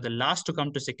them, and were the last to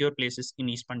come to secure places in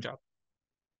East Punjab.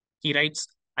 He writes,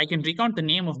 I can recount the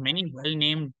name of many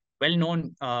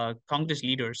well-known Congress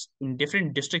leaders in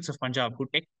different districts of Punjab who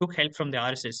took help from the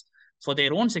RSS for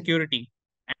their own security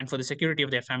and for the security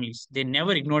of their families. They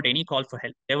never ignored any call for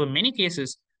help. There were many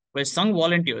cases where Sangh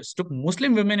volunteers took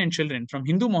Muslim women and children from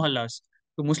Hindu mohallas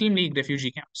to Muslim League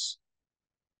refugee camps.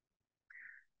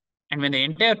 And when the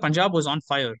entire Punjab was on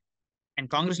fire and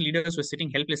Congress leaders were sitting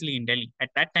helplessly in Delhi, at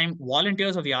that time,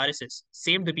 volunteers of the RSS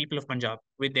saved the people of Punjab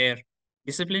with their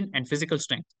discipline and physical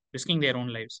strength, risking their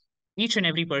own lives. Each and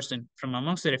every person from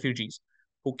amongst the refugees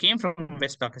who came from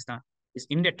West Pakistan is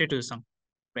indebted to the Sangh.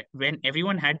 When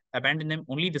everyone had abandoned them,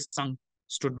 only the Sangh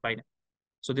stood by them.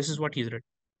 So this is what he's written.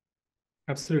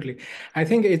 Absolutely. I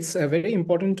think it's very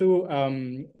important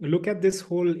to look at this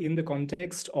whole in the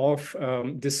context of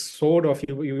this sword of,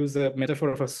 you use the metaphor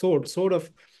of a sword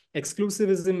of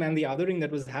exclusivism and the othering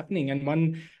that was happening. And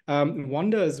one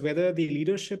wonders whether the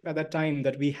leadership at that time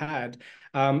that we had,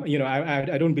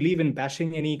 I don't believe in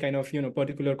bashing any kind of,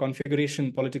 particular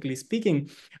configuration, politically speaking,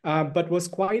 but was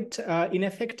quite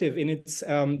ineffective in its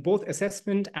both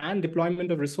assessment and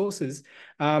deployment of resources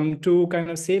to kind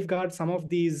of safeguard some of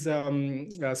these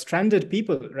stranded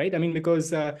people, right? I mean,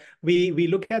 because we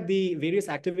look at the various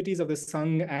activities of the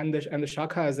Sangh and the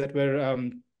Shakhas that were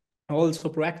also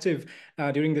proactive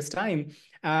during this time.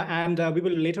 And we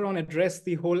will later on address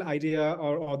the whole idea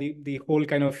or the whole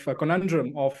kind of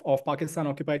conundrum of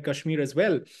Pakistan-occupied Kashmir as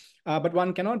well. But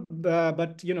one cannot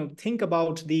but think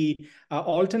about the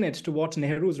alternate to what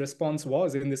Nehru's response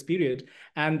was in this period.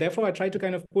 And therefore, I try to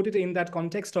kind of put it in that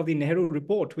context of the Nehru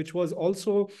report, which was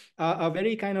also a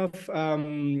very kind of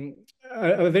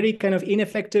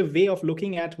ineffective way of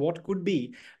looking at what could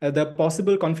be the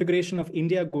possible configuration of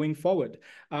India going forward.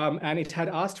 And it had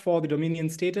asked for the dominion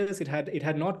status. It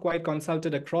had not quite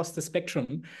consulted across the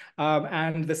spectrum.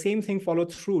 And the same thing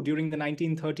followed through during the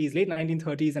 1930s, late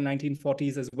 1930s and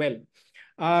 1940s as well.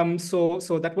 So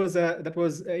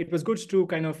it was good to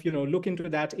kind of look into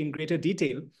that in greater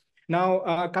detail.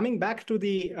 Now, coming back to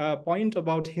the point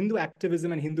about Hindu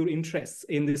activism and Hindu interests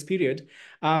in this period,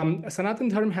 Sanatan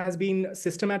Dharma has been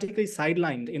systematically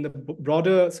sidelined in the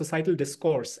broader societal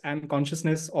discourse and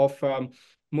consciousness of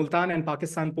Multan and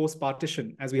Pakistan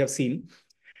post-partition, as we have seen.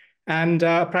 And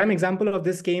a prime example of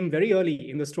this came very early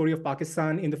in the story of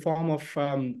Pakistan in the form of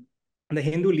the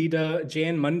Hindu leader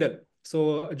J.N. Mandal.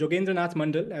 So Jogendranath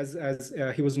Mandal, as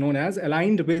he was known as,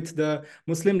 aligned with the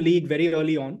Muslim League very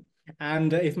early on.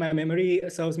 And if my memory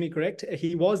serves me correct,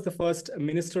 he was the first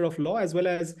minister of law as well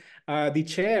as the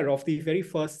chair of the very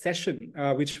first session,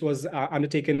 which was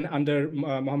undertaken under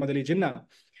Muhammad Ali Jinnah.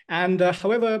 And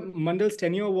however, Mandal's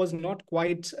tenure was not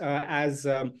quite as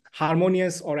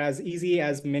harmonious or as easy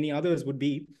as many others would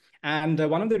be. And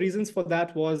one of the reasons for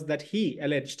that was that he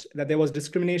alleged that there was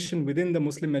discrimination within the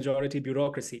Muslim majority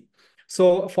bureaucracy.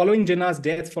 So following Jinnah's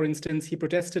death, for instance, he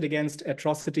protested against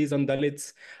atrocities on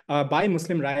Dalits by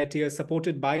Muslim rioters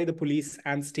supported by the police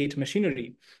and state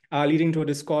machinery, leading to a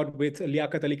discord with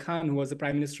Liaquat Ali Khan, who was the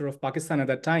Prime Minister of Pakistan at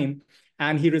that time.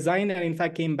 And he resigned and in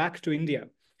fact came back to India,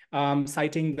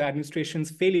 citing the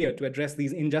administration's failure to address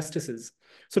these injustices.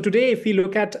 So today, if we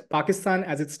look at Pakistan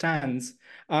as it stands,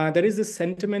 there is this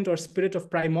sentiment or spirit of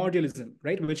primordialism,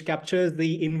 right, which captures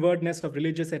the inwardness of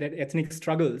religious and ethnic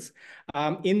struggles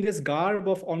in this garb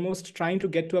of almost trying to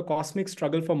get to a cosmic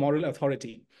struggle for moral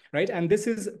authority. right? And this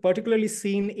is particularly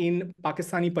seen in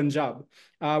Pakistani Punjab,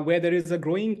 where there is a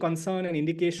growing concern and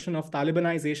indication of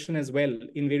Talibanization as well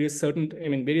in various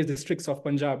districts of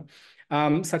Punjab,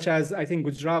 such as I think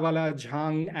Gujranwala,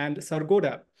 Jhang, and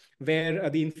Sargoda, where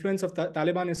the influence of the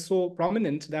Taliban is so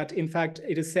prominent that, in fact,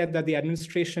 it is said that the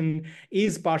administration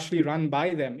is partially run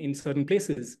by them in certain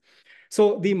places.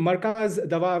 So the Markaz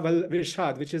Dawa wal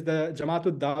Irshad, which is the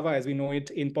Jamaatud Dawa as we know it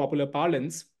in popular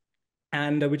parlance,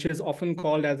 and which is often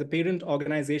called as the parent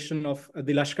organization of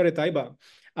the Lashkar-e-Taiba,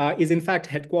 is in fact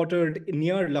headquartered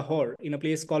near Lahore in a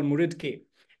place called Muridke.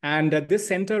 And this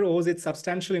center owes its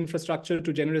substantial infrastructure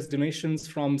to generous donations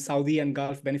from Saudi and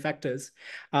Gulf benefactors.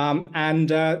 And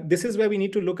this is where we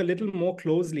need to look a little more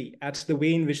closely at the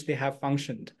way in which they have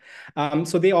functioned.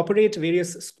 So they operate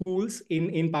various schools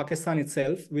in Pakistan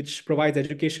itself, which provides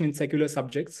education in secular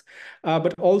subjects,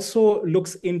 but also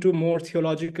looks into more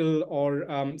theological or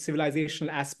civilizational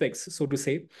aspects, so to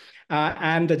say.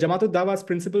 And Jamaatul Dawa's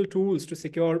principal tools to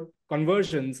secure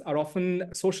conversions are often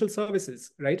social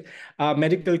services, right?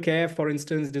 Medical care, for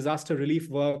instance, disaster relief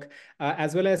work,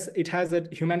 as well as it has a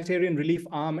humanitarian relief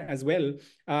arm as well,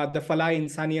 the Falai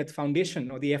Insaniyat Foundation,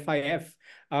 or the FIF,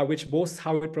 which boasts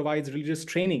how it provides religious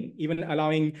training, even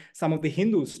allowing some of the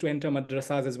Hindus to enter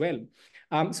madrasas as well.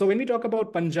 So when we talk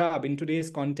about Punjab in today's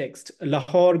context,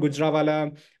 Lahore,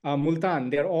 Gujranwala, Multan,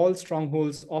 they're all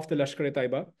strongholds of the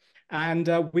Lashkar-e-Taiba. And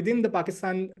within the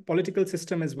Pakistan political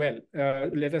system as well,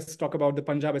 let us talk about the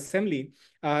Punjab Assembly.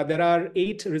 There are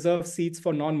 8 reserved seats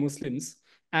for non-Muslims.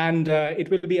 And it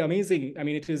will be amazing. I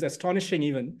mean, it is astonishing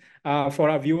even for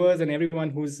our viewers and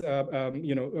everyone who's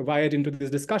wired into this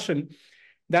discussion,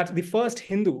 that the first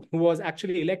Hindu who was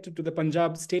actually elected to the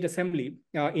Punjab State Assembly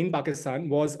in Pakistan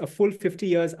was a full 50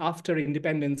 years after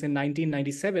independence in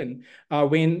 1997,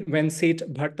 when Seth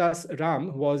Bhartas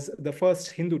Ram was the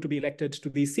first Hindu to be elected to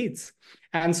these seats.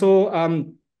 And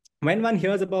so when one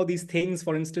hears about these things,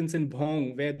 for instance, in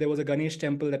Bhong, where there was a Ganesh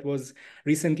temple that was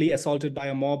recently assaulted by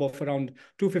a mob of around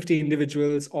 250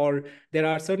 individuals, or there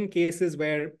are certain cases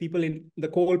where people in the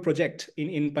coal project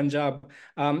in Punjab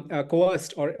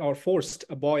coerced or forced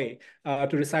a boy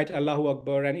to recite Allahu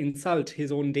Akbar and insult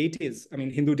his own deities, I mean,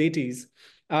 Hindu deities,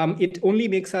 it only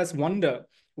makes us wonder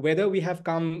whether we have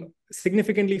come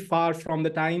significantly far from the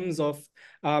times of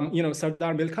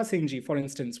Sardar Milkha Singh Ji, for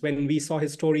instance, when we saw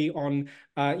his story on,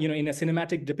 in a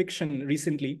cinematic depiction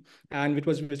recently, and which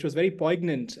was very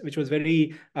poignant, which was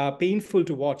very painful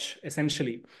to watch,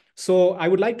 essentially. So I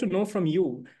would like to know from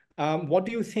you, what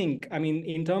do you think, I mean,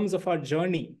 in terms of our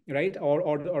journey, right,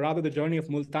 or rather the journey of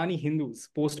Multani Hindus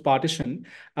post-partition,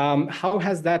 how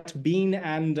has that been,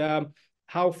 and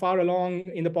how far along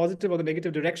in the positive or the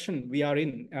negative direction we are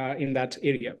in that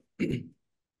area?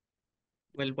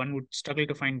 Well, one would struggle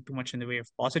to find too much in the way of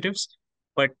positives,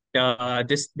 but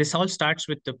this all starts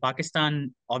with the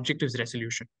Pakistan Objectives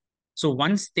Resolution. So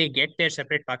once they get their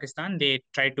separate Pakistan, they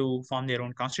try to form their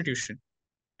own constitution.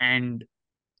 And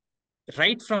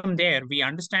right from there, we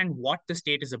understand what the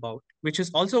state is about, which is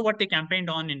also what they campaigned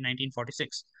on in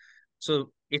 1946.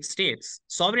 So it states,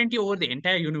 sovereignty over the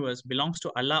entire universe belongs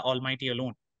to Allah Almighty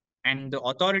alone, and the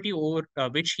authority over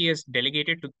which he has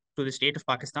delegated to the state of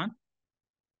Pakistan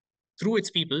through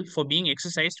its people for being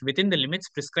exercised within the limits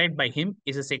prescribed by him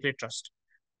is a sacred trust.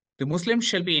 The Muslims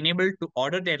shall be enabled to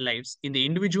order their lives in the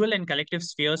individual and collective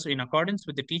spheres in accordance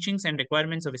with the teachings and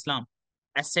requirements of Islam,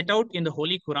 as set out in the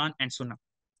Holy Quran and Sunnah.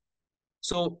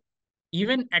 So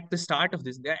even at the start of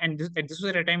this, and this was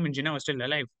at a time when Jinnah was still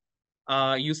alive,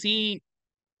 you see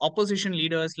opposition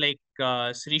leaders like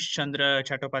Srish Chandra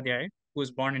Chattopadhyay, who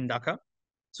was born in Dhaka.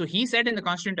 So he said in the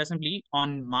Constituent Assembly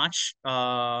on March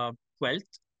 12th,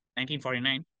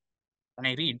 1949, and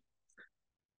I read,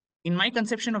 in my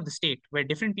conception of the state, where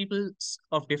different peoples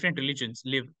of different religions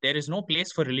live, there is no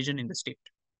place for religion in the state.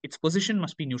 Its position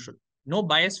must be neutral. No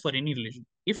bias for any religion.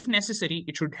 If necessary,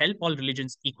 it should help all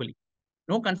religions equally.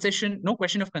 No concession, no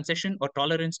question of concession or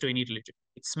tolerance to any religion.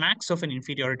 It smacks of an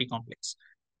inferiority complex.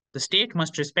 The state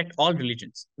must respect all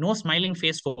religions. No smiling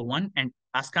face for one and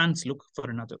askance look for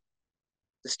another.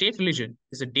 The state religion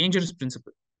is a dangerous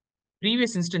principle.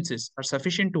 Previous instances are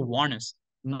sufficient to warn us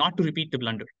not to repeat the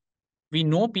blunder. We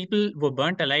know people were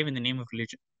burnt alive in the name of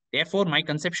religion. Therefore, my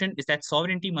conception is that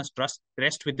sovereignty must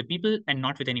rest with the people and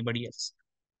not with anybody else.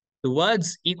 The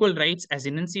words equal rights as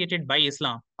enunciated by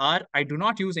Islam are, I do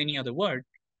not use any other word,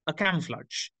 a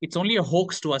camouflage. It's only a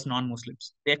hoax to us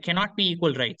non-Muslims. There cannot be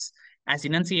equal rights as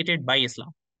enunciated by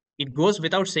Islam. It goes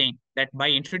without saying that by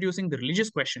introducing the religious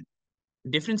question,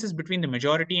 the differences between the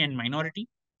majority and minority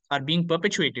are being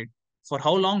perpetuated for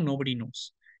how long nobody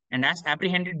knows. And as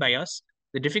apprehended by us,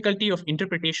 the difficulty of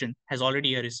interpretation has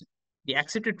already arisen. The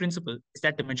accepted principle is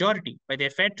that the majority, by their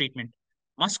fair treatment,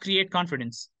 must create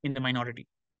confidence in the minority,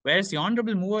 whereas the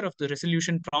honorable mover of the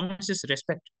resolution promises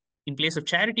respect in place of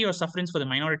charity or sufferance for the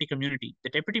minority community. The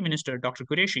Deputy Minister, Dr.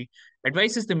 Qureshi,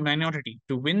 advises the minority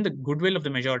to win the goodwill of the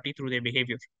majority through their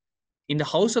behavior. In the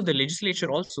House of the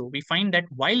Legislature also, we find that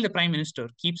while the Prime Minister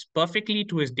keeps perfectly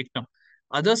to his dictum,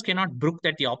 others cannot brook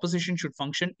that the opposition should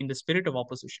function in the spirit of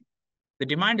opposition. The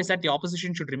demand is that the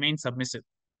opposition should remain submissive.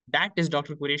 That is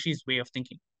Dr. Qureshi's way of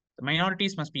thinking. The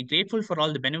minorities must be grateful for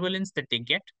all the benevolence that they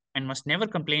get and must never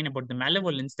complain about the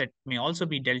malevolence that may also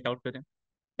be dealt out to them.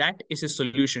 That is his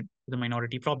solution to the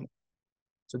minority problem.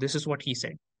 So this is what he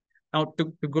said. Now,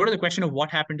 to go to the question of what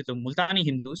happened to the Multani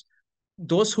Hindus,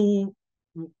 those who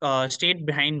stayed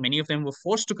behind, many of them were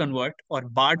forced to convert or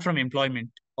barred from employment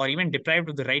or even deprived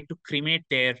of the right to cremate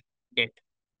their dead.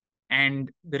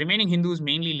 And the remaining Hindus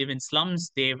mainly live in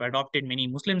slums. They've adopted many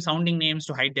Muslim sounding names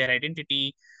to hide their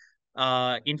identity.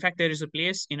 In fact, there is a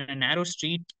place in a narrow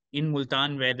street in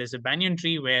Multan where there's a banyan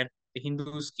tree where the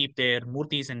Hindus keep their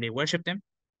murtis and they worship them.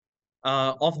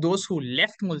 Of those who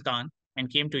left Multan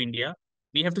and came to India,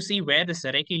 we have to see where the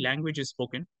Saraiki language is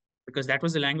spoken, because that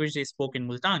was the language they spoke in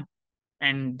Multan,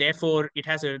 and therefore it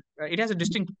has a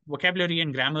distinct vocabulary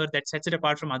and grammar that sets it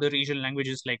apart from other regional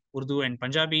languages like Urdu and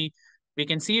Punjabi. We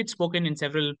can see it spoken in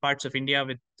several parts of India,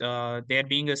 with there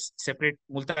being a separate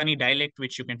Multani dialect,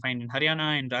 which you can find in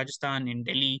Haryana, in Rajasthan, in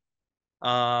Delhi,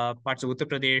 parts of Uttar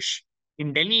Pradesh.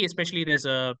 In Delhi, especially, there's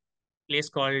a place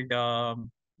called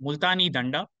Multani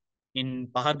Danda in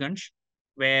Paharganj,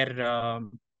 where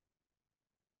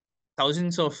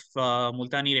thousands of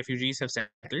Multani refugees have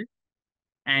settled.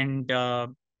 And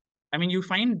I mean, you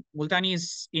find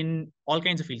Multanis in all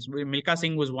kinds of fields. Milka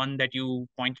Singh was one that you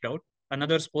pointed out.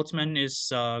 Another sportsman is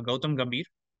Gautam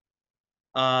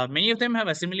Gambhir. Many of them have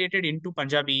assimilated into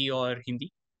Punjabi or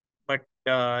Hindi, but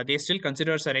they still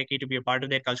consider Saraiki to be a part of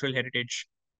their cultural heritage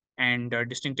and a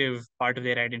distinctive part of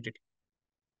their identity.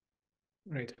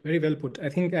 Right, very well put. I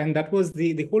think, and that was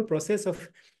the whole process of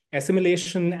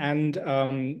assimilation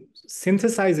and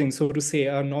synthesizing, so to say,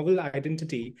 a novel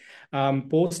identity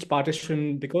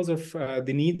post-partition because of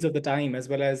the needs of the time, as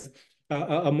well as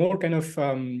a more kind of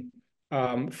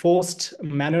forced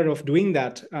manner of doing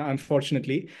that,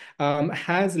 unfortunately,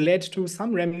 has led to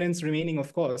some remnants remaining,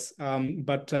 of course,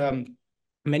 but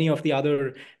many of the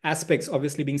other aspects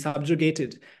obviously being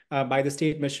subjugated by the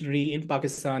state machinery in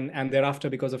Pakistan, and thereafter,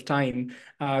 because of time,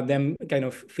 them kind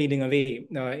of fading away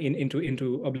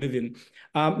into oblivion.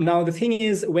 Now, the thing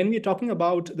is, when we're talking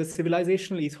about the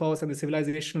civilizational ethos and the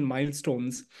civilizational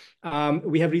milestones,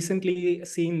 we have recently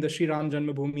seen the Sri Ram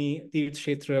Janmabhoomi Tirth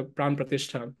Kshetra Pran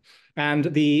Pratishtha.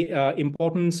 And the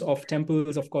importance of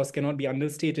temples, of course, cannot be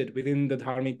understated within the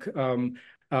dharmic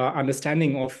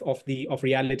understanding of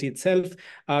reality itself,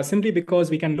 simply because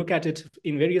we can look at it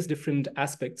in various different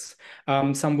aspects.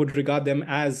 Some would regard them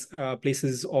as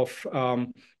places of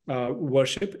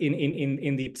worship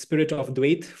in the spirit of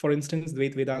Dvait, for instance,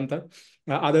 Dvait Vedanta.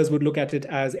 Others would look at it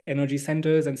as energy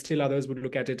centers, and still others would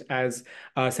look at it as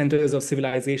centers of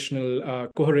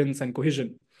civilizational coherence and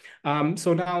cohesion.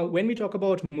 So now, when we talk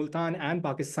about Multan and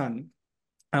Pakistan,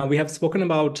 we have spoken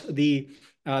about the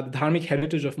dharmic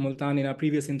heritage of Multan in our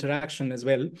previous interaction as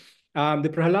well. The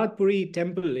Prahlad Puri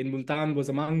temple in Multan was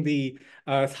among the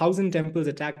 1,000 temples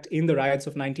attacked in the riots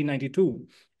of 1992.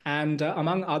 And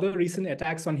among other recent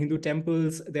attacks on Hindu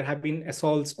temples, there have been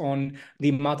assaults on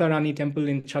the Mata Rani temple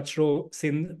in Chachro,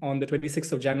 Sindh on the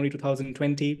 26th of January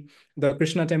 2020, the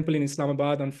Krishna temple in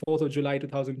Islamabad on 4th of July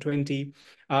 2020,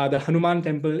 the Hanuman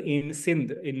temple in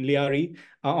Sindh in Liari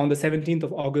on the 17th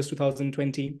of August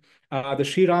 2020, the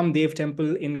Sri Ram Dev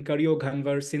temple in Karyo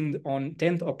Ghanwar, Sindh on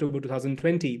 10th October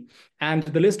 2020. And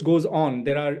the list goes on.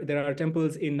 There are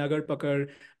temples in Nagar Pakar,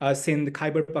 Sindh,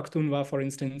 Khyber Pakhtunkhwa, for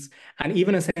instance, and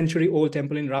even a century-old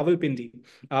temple in Rawalpindi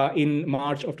in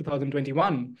March of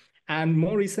 2021. And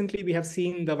more recently, we have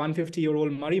seen the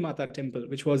 150-year-old Mari Mata temple,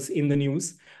 which was in the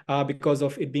news because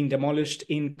of it being demolished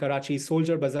in Karachi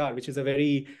Soldier Bazaar, which is a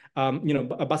very,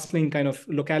 a bustling kind of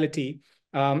locality,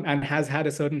 and has had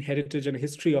a certain heritage and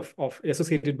history of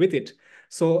associated with it.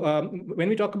 So when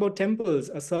we talk about temples,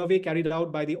 a survey carried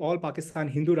out by the All Pakistan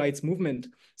Hindu Rights Movement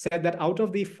said that out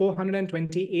of the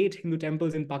 428 Hindu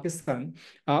temples in Pakistan,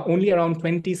 only around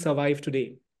 20 survive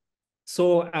today.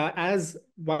 So as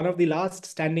one of the last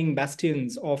standing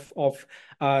bastions of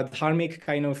dharmic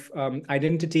kind of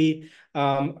identity,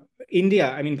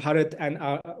 India, I mean, Bharat and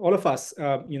all of us,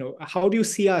 how do you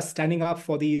see us standing up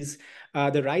for these,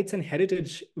 the rights and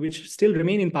heritage which still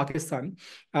remain in Pakistan?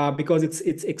 Because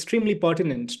it's extremely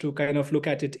pertinent to kind of look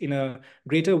at it in a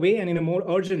greater way and in a more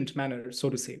urgent manner, so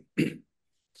to say.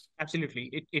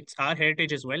 Absolutely. It's our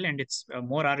heritage as well, and it's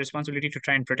more our responsibility to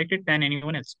try and protect it than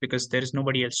anyone else because there is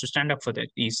nobody else to stand up for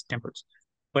these temples.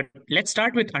 But let's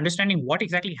start with understanding what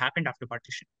exactly happened after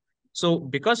partition. So,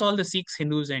 because all the Sikhs,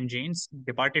 Hindus, and Jains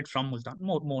departed from Multan,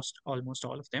 almost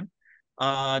all of them,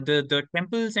 the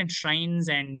temples and shrines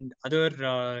and other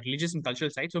religious and cultural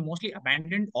sites were mostly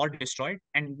abandoned or destroyed,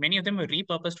 and many of them were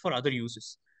repurposed for other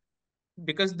uses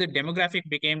because the demographic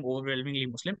became overwhelmingly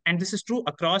Muslim. And this is true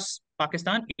across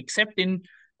Pakistan, except in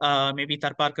maybe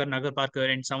Tarparkar,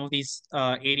 Nagarparkar, and some of these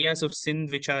areas of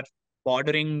Sindh which are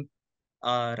bordering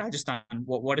Rajasthan,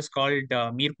 what is called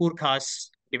Mirpur Khas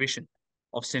division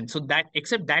of Sindh. So that,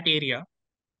 except that area,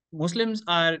 Muslims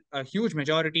are a huge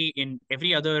majority in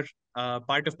every other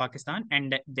part of Pakistan,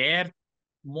 and there,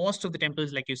 most of the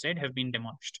temples, like you said, have been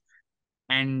demolished.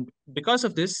 And because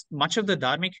of this, much of the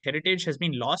dharmic heritage has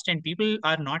been lost, and people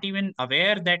are not even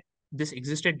aware that this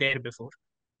existed there before.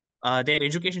 Their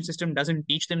education system doesn't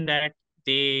teach them that.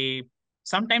 They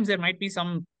Sometimes there might be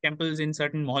some temples in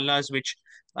certain mohallas which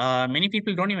many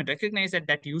people don't even recognize that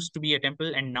that used to be a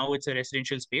temple and now it's a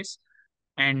residential space.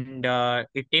 And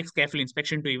it takes careful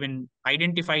inspection to even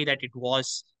identify that it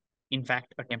was, in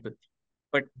fact, a temple.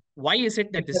 But why is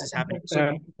it that this is happening?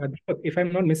 So, If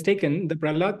I'm not mistaken, the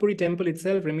Prahlad temple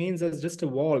itself remains as just a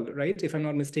wall, right? If I'm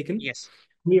not mistaken. yes.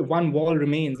 Yeah, one wall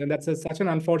remains, and that's such an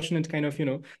unfortunate kind of,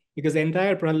 because the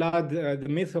entire Prahlad, the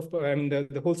myth of,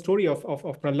 the whole story of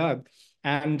Prahlad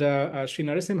and Sri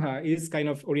Narasimha is kind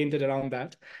of oriented around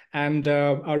that. And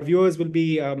our viewers will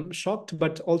be shocked,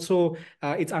 but also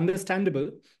it's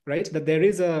understandable, right? That there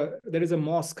is a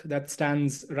mosque that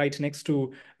stands right next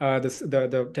to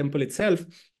the temple itself,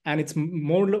 and it's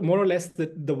more or less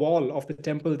the wall of the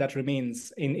temple that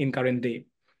remains in current day.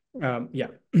 Yeah.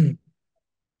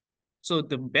 So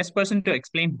the best person to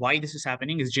explain why this is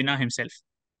happening is Jinnah himself.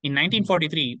 In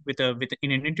 1943,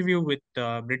 in an interview with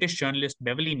British journalist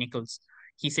Beverly Nichols,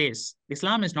 he says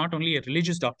Islam is not only a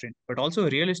religious doctrine but also a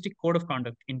realistic code of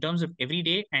conduct in terms of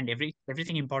everyday and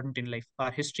everything important in life, our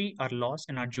history, our laws,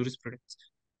 and our jurisprudence.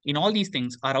 In all these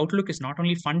things, our outlook is not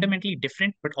only fundamentally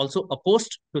different but also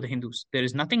opposed to the Hindus. There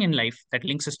is nothing in life that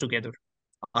links us together.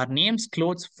 Our names,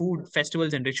 clothes, food,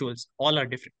 festivals, and rituals all are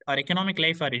different. Our economic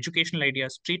life, our educational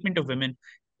ideas, treatment of women,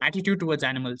 attitude towards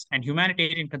animals, and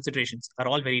humanitarian considerations are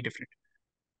all very different.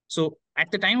 So, at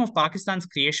the time of Pakistan's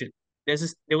creation, there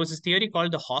was this theory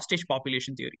called the hostage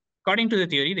population theory. According to the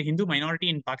theory, the Hindu minority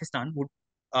in Pakistan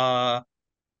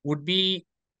would be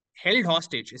held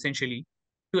hostage essentially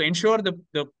to ensure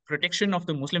the protection of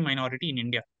the Muslim minority in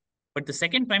India. But the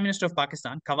second Prime Minister of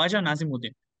Pakistan, Khawaja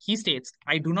Nazimuddin, he states,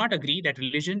 I do not agree that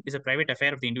religion is a private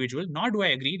affair of the individual, nor do I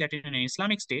agree that in an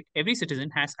Islamic state, every citizen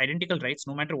has identical rights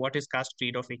no matter what his caste,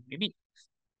 creed, or faith may be.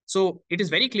 So it is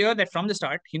very clear that from the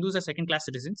start, Hindus are second class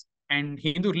citizens, and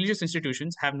Hindu religious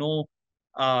institutions have no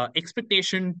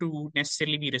expectation to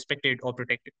necessarily be respected or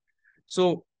protected.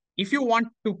 So if you want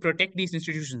to protect these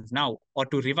institutions now or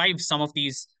to revive some of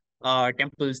these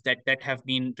temples that have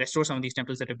been restore some of these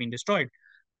temples that have been destroyed,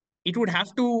 it would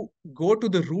have to go to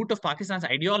the root of Pakistan's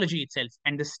ideology itself,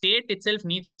 and the state itself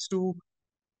needs to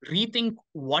rethink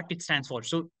what it stands for.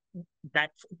 So that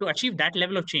to achieve that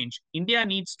level of change, India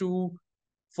needs to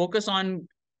focus on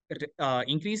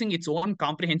increasing its own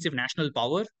comprehensive national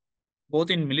power, both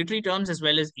in military terms as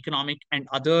well as economic and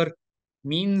other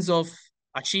means of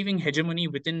achieving hegemony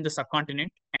within the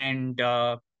subcontinent, and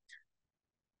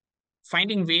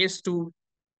finding ways to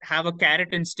have a carrot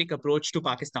and stick approach to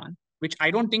Pakistan, which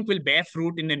I don't think will bear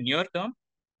fruit in the near term.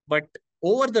 But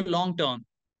over the long term,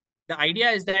 the idea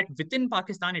is that within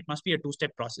Pakistan, it must be a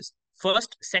two-step process.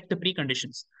 First, set the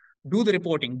preconditions, do the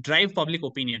reporting, drive public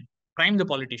opinion, prime the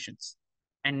politicians.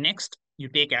 And next, you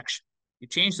take action. You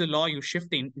change the law, you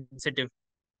shift the incentive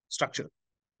structure.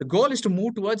 The goal is to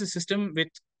move towards a system with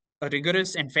a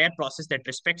rigorous and fair process that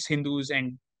respects Hindus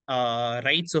and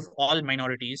rights of all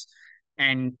minorities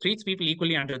and treats people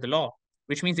equally under the law,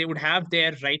 which means they would have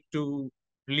their right to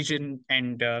religion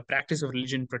and practice of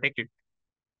religion protected.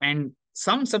 And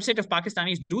some subset of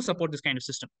Pakistanis do support this kind of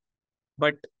system.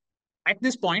 But at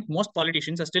this point, most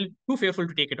politicians are still too fearful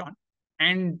to take it on.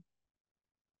 And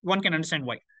one can understand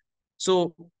why.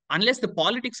 So, unless the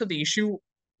politics of the issue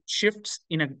shifts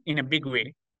in a big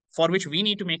way, for which we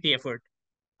need to make the effort,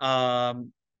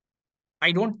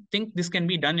 I don't think this can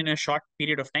be done in a short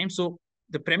period of time. So,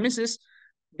 the premise is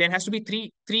there has to be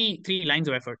three lines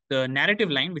of effort. The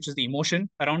narrative line, which is the emotion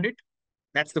around it,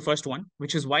 that's the first one,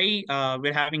 which is why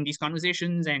we're having these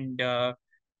conversations. And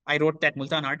I wrote that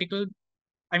Multan article.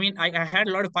 I mean, I had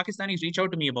a lot of Pakistanis reach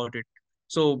out to me about it.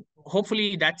 So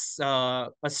hopefully that's a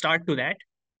start to that.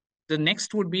 The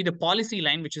next would be the policy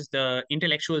line, which is the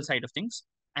intellectual side of things.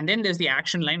 And then there's the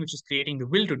action line, which is creating the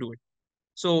will to do it.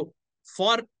 So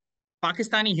for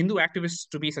Pakistani Hindu activists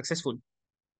to be successful,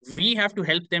 we have to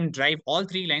help them drive all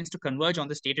three lines to converge on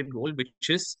the stated goal, which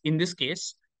is, in this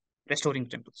case, restoring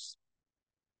temples.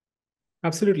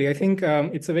 Absolutely. I think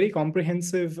it's a very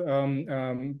comprehensive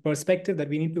perspective that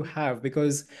we need to have,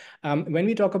 because when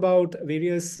we talk about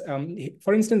various,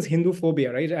 for instance, Hindu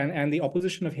phobia, right, and the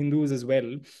opposition of Hindus as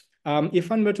well, if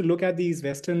one were to look at the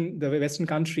Western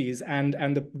countries and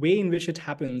the way in which it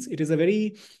happens, it is a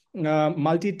very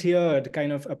multi-tiered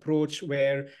kind of approach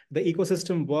where the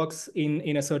ecosystem works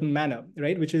in a certain manner,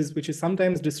 right? Which is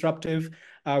sometimes disruptive,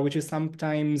 which is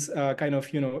sometimes kind of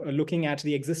looking at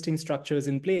the existing structures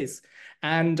in place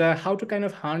and how to kind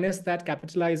of harness that,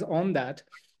 capitalize on that.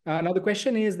 Now, the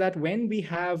question is that when we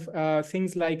have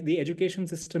things like the education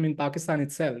system in Pakistan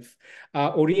itself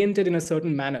oriented in a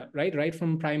certain manner, right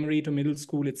from primary to middle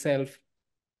school itself,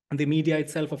 the media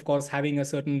itself, of course, having a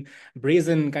certain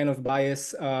brazen kind of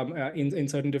bias in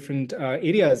certain different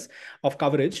areas of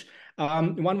coverage,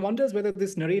 one wonders whether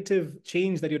this narrative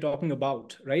change that you're talking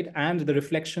about, right, and the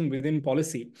reflection within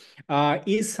policy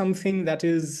is something that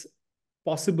is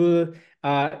possible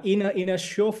in a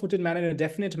sure-footed manner, in a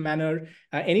definite manner,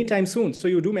 anytime soon. So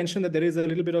you do mention that there is a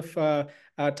little bit of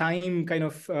time kind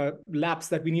of lapse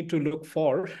that we need to look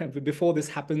for before this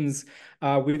happens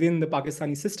within the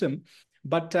Pakistani system.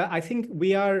 But I think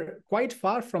we are quite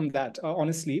far from that,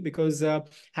 honestly, because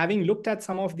having looked at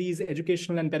some of these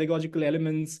educational and pedagogical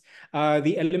elements,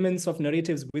 the elements of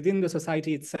narratives within the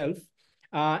society itself,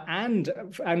 and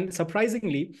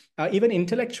surprisingly, even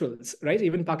intellectuals, right?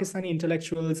 Even Pakistani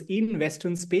intellectuals in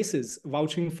Western spaces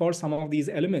vouching for some of these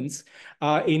elements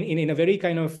in a very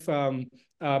kind of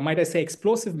might I say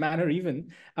explosive manner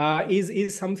even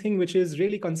is something which is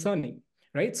really concerning.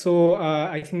 Right. So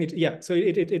I think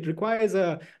it requires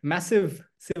a massive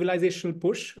civilizational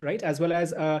push, right, as well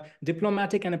as a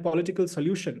diplomatic and a political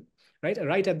solution, right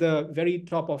at the very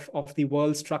top of the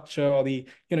world structure or the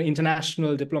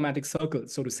international diplomatic circle,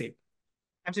 so to say.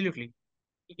 Absolutely.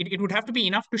 It would have to be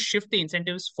enough to shift the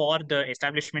incentives for the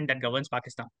establishment that governs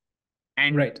Pakistan.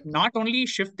 And Right. not only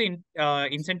shift the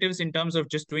incentives in terms of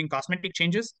just doing cosmetic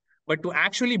changes, but to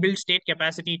actually build state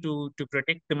capacity to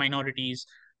protect the minorities,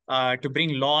 to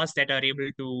bring laws that are able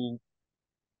to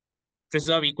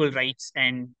preserve equal rights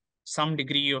and some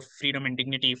degree of freedom and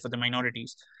dignity for the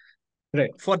minorities.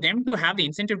 Right. For them to have the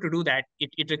incentive to do that,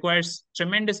 it requires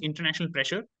tremendous international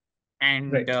pressure.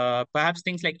 And Right. perhaps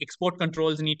things like export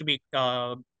controls need to be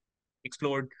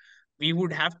explored. We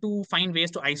would have to find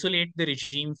ways to isolate the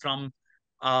regime from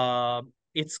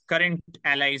its current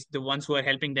allies, the ones who are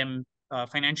helping them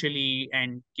financially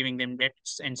and giving them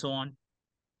debts and so on.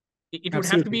 It would have to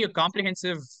Absolutely. be a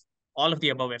comprehensive, all of the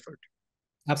above effort.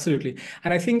 Absolutely.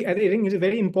 And I think it is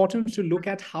very important to look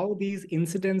at how these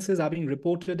incidences are being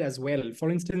reported as well.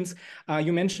 For instance,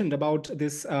 you mentioned about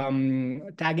this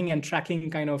tagging and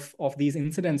tracking kind of these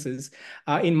incidences.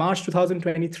 In March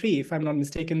 2023, if I'm not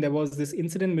mistaken, there was this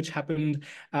incident which happened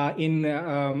in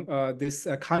this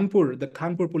Kanpur, the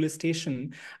Kanpur police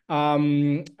station,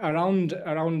 around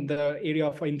the area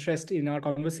of interest in our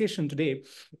conversation today,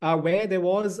 where there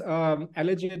was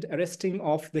alleged arresting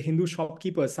of the Hindu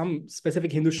shopkeepers, some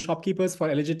specific Hindu shopkeepers, for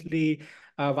allegedly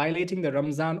violating the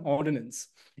Ramzan ordinance.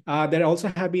 There also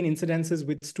have been incidences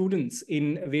with students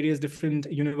in various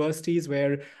different universities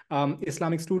where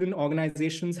Islamic student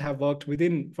organizations have worked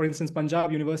within, for instance,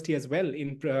 Punjab University as well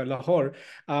in Lahore,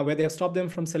 where they have stopped them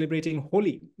from celebrating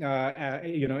Holi,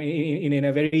 in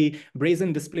a very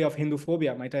brazen display of Hindu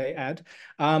phobia, might I add.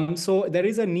 So there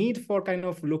is a need for kind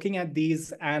of looking at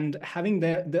these and having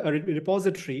the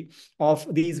repository of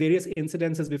these various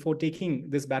incidences before taking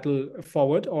this battle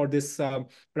forward, or this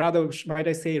rather, might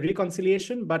I say,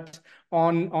 reconciliation, but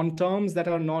on terms that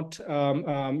are not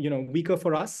weaker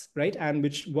for us, right, and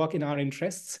which work in our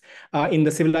interests, in the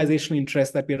civilizational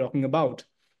interests that we're talking about.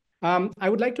 I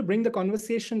would like to bring the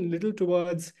conversation a little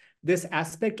towards this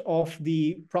aspect of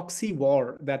the proxy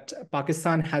war that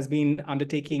Pakistan has been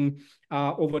undertaking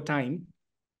over time.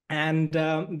 And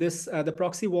the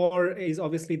proxy war is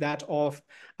obviously that of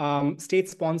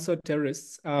state-sponsored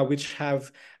terrorists, which has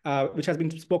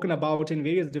been spoken about in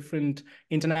various different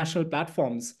international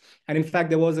platforms. And in fact,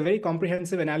 there was a very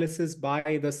comprehensive analysis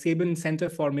by the Sabin Center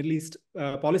for Middle East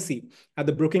Policy at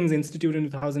the Brookings Institute in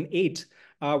 2008,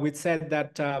 which said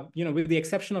that, with the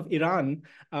exception of Iran,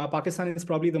 Pakistan is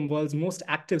probably the world's most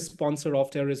active sponsor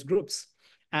of terrorist groups.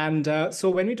 And so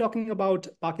when we're talking about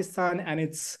Pakistan and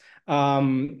its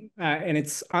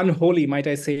unholy, might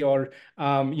I say, or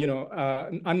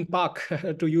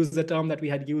unpak, to use the term that we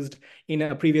had used in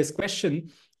a previous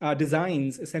question,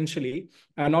 designs essentially,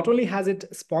 not only has it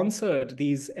sponsored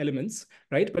these elements,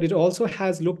 right, but it also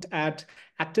has looked at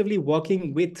actively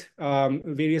working with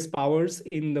various powers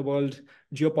in the world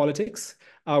geopolitics,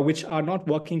 which are not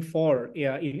working for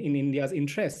in India's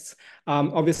interests.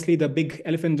 Obviously, the big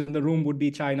elephant in the room would be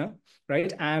China,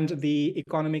 right, and the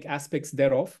economic aspects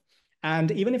thereof.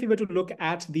 And even if you were to look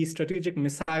at the strategic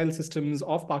missile systems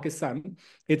of Pakistan,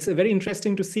 it's very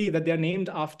interesting to see that they are named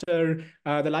after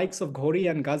the likes of Ghori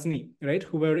and Ghazni, right,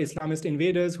 who were Islamist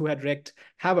invaders who had wreaked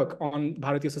havoc on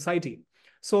Bharatiya society.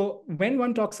 So when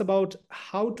one talks about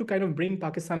how to kind of bring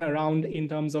Pakistan around in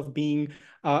terms of being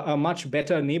a much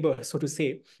better neighbor, so to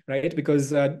say, right?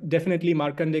 Because definitely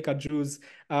Markande Kajru's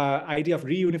idea of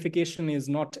reunification is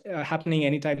not happening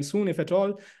anytime soon, if at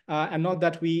all, and not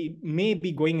that we may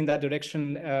be going in that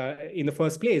direction in the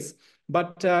first place.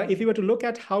 But if you were to look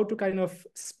at how to kind of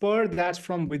spur that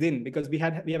from within, because we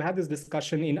have had this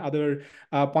discussion in other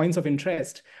points of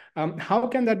interest, how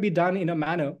can that be done in a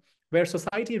manner where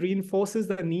society reinforces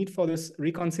the need for this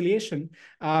reconciliation,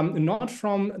 not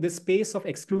from the space of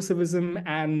exclusivism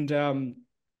and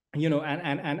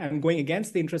and going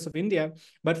against the interests of India,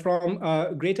 but from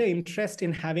greater interest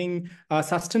in having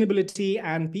sustainability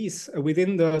and peace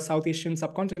within the South Asian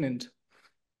subcontinent.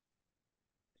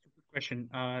 Good question.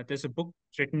 There's a book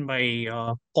written by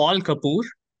Paul Kapoor.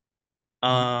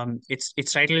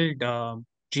 It's titled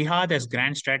Jihad as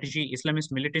Grand Strategy,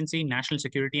 Islamist Militancy, National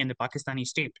Security, and the Pakistani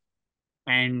State.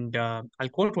 And I'll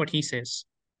quote what he says.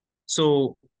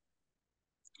 So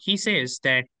he says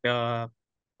that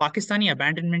Pakistani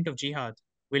abandonment of jihad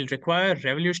will require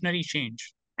revolutionary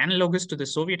change, analogous to the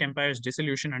Soviet Empire's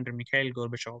dissolution under Mikhail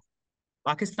Gorbachev.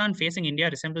 Pakistan facing India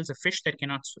resembles a fish that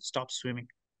cannot stop swimming.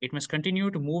 It must continue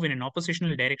to move in an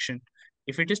oppositional direction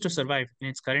if it is to survive in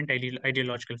its current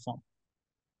ideological form.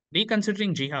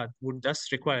 Reconsidering jihad would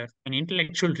thus require an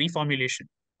intellectual reformulation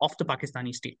of the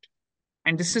Pakistani state.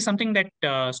 And this is something that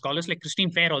scholars like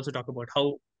Christine Fair also talk about,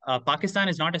 how Pakistan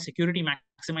is not a security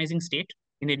maximizing state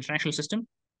in the international system.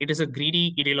 It is a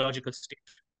greedy ideological state.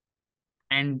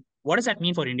 And what does that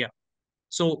mean for India?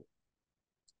 So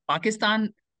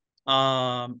Pakistan,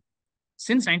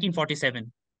 since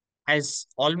 1947, has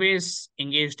always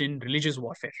engaged in religious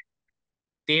warfare.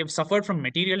 They have suffered from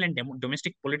material and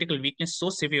domestic political weakness so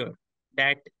severe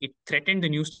that it threatened the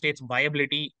new state's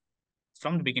viability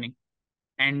from the beginning.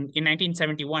 And in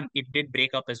 1971, it did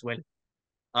break up as well.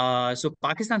 So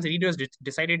Pakistan's leaders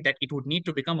decided that it would need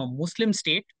to become a Muslim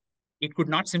state. It could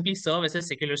not simply serve as a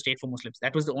secular state for Muslims.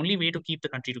 That was the only way to keep the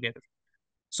country together.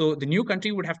 So the new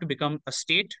country would have to become a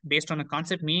state based on a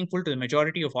concept meaningful to the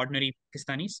majority of ordinary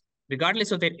Pakistanis,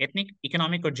 regardless of their ethnic,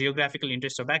 economic, or geographical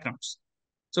interests or backgrounds.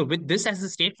 So with this as the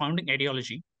state founding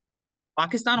ideology,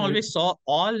 Pakistan always saw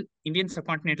all Indian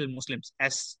subcontinental Muslims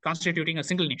as constituting a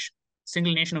single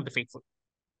nation of the faithful.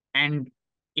 And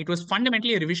it was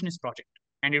fundamentally a revisionist project,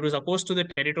 and it was opposed to the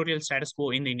territorial status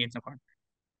quo in the Indian subcontinent.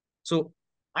 So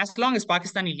as long as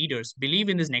Pakistani leaders believe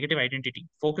in this negative identity,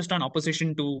 focused on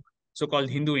opposition to so-called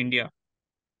Hindu India,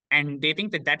 and they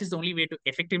think that that is the only way to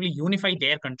effectively unify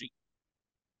their country,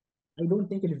 I don't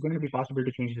think it is going to be possible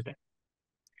to change that.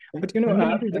 But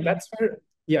that's where,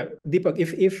 yeah, Deepak,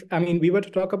 if I mean, we were to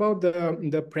talk about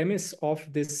the premise of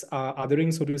this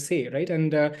othering, so to say, right?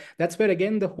 And that's where,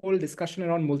 again, the whole discussion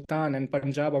around Multan and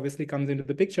Punjab obviously comes into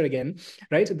the picture again,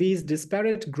 right? These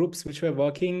disparate groups which were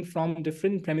working from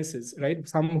different premises, right?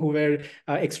 Some who were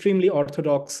extremely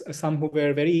orthodox, some who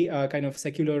were very kind of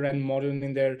secular and modern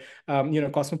in their,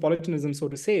 cosmopolitanism, so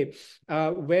to say,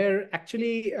 were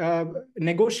actually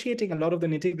negotiating a lot of the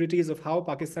nitty-gritties of how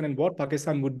Pakistan and what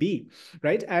Pakistan would be,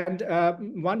 right? And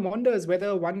one wonders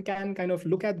whether one can kind of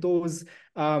look at those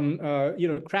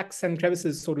cracks and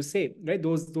crevices, so to say, right?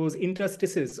 Those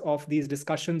interstices of these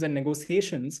discussions and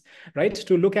negotiations, right?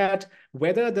 To look at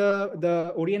whether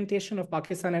the orientation of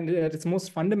Pakistan and at its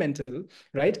most fundamental,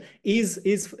 right, is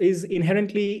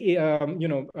inherently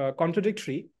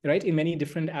contradictory, right, in many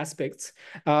different aspects,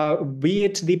 be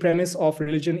it the premise of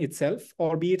religion itself,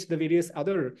 or be it the various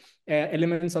other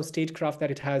elements of statecraft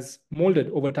that it has molded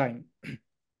over time.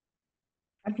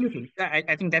 Absolutely.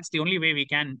 I think that's the only way we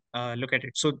can look at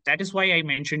it. So that is why I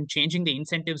mentioned changing the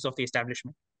incentives of the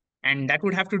establishment. And that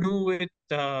would have to do with,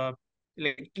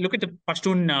 look at the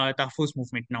Pashtun Tahfuz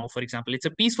movement now, for example. It's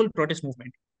a peaceful protest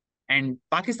movement. And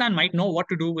Pakistan might know what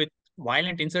to do with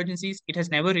violent insurgencies. It has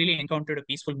never really encountered a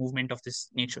peaceful movement of this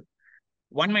nature.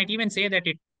 One might even say that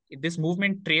this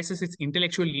movement traces its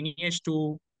intellectual lineage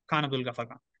to Khan Abdul Ghaffar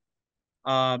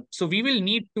Khan. So we will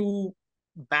need to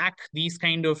back these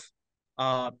kind of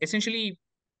essentially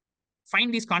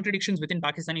find these contradictions within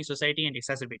Pakistani society and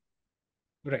exacerbate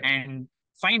Right. and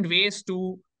find ways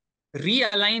to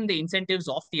realign the incentives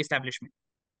of the establishment.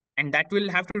 And that will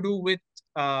have to do with,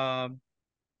 I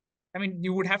mean,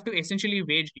 you would have to essentially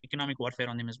wage economic warfare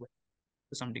on them as well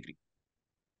to some degree.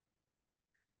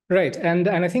 Right, and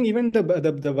I think even the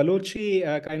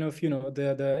Balochi kind of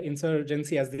the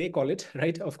insurgency as they call it,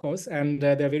 right? Of course, and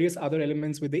there are various other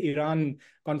elements with the Iran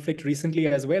conflict recently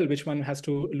as well, which one has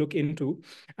to look into.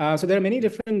 So there are many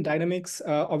different dynamics,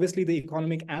 obviously the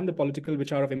economic and the political,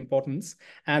 which are of importance.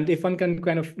 And if one can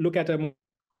kind of look at a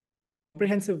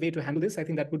comprehensive way to handle this, I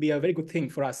think that would be a very good thing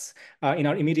for us in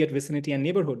our immediate vicinity and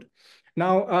neighborhood.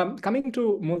 Now, coming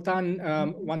to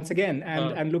Multan once again,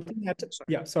 and looking at sorry.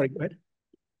 yeah, sorry, go ahead.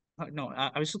 No,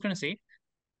 I was just going to say,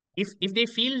 if they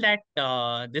feel that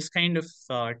this kind of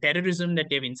terrorism that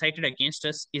they've incited against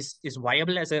us is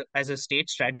viable as a state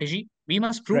strategy, we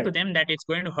must prove to them that it's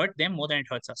going to hurt them more than it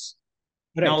hurts us.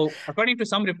 Right. Now, according to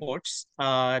some reports,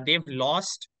 they've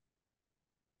lost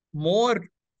more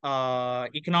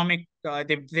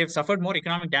they've suffered more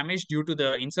economic damage due to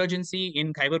the insurgency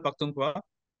in Khyber Pakhtunkhwa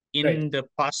in the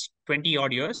past 20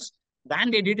 odd years than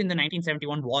they did in the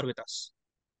 1971 war with us.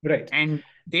 Right. And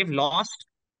they've lost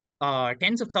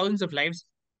tens of thousands of lives,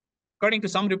 according to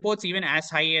some reports, even as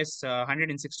high as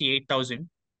 168,000.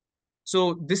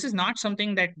 So this is not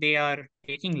something that they are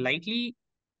taking lightly,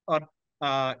 or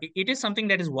it is something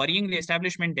that is worrying the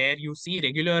establishment there. You see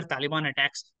regular Taliban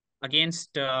attacks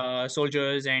against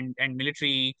soldiers and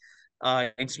military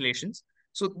installations.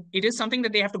 So it is something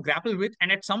that they have to grapple with.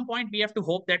 And at some point, we have to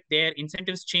hope that their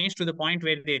incentives change to the point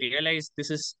where they realize this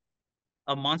is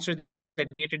a monster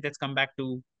that's come back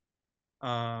to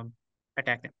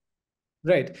attack them.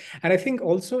 Right. And I think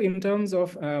also in terms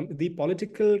of the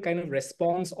political kind of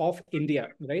response of India,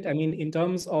 right? I mean, in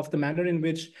terms of the manner in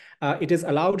which it is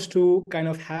allowed to kind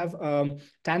of have a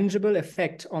tangible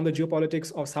effect on the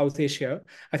geopolitics of South Asia,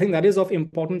 I think that is of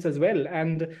importance as well.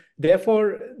 And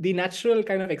therefore, the natural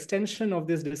kind of extension of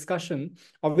this discussion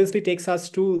obviously takes us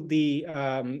to the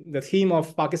theme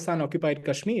of Pakistan-occupied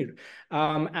Kashmir.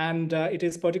 And it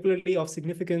is particularly of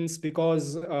significance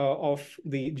because of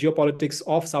the geopolitics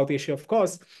of South Asia, of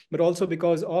course, but also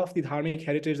because of the dharmic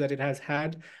heritage that it has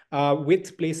had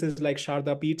with places like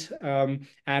Sharda Peeth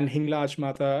and Hinglaj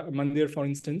Mata Mandir, for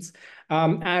instance.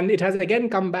 And it has again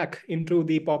come back into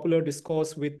the popular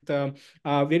discourse with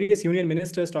various union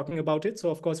ministers talking about it. So,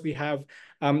 of course, we have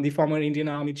the former Indian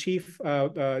Army Chief,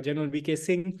 General V.K.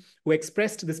 Singh, who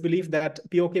expressed this belief that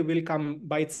POK will come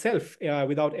by itself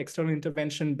without external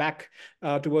intervention back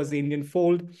towards the Indian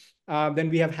fold. Then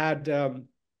we have had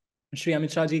Shri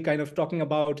Amit Shah ji kind of talking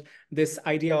about this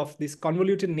idea of this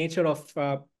convoluted nature of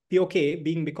POK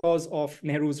being because of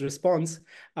Nehru's response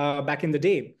back in the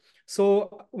day.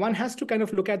 So one has to kind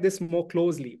of look at this more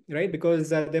closely, right? Because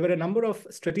there were a number of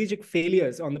strategic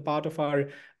failures on the part of our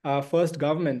first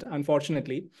government,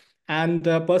 unfortunately. And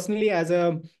personally, as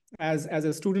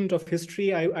a student of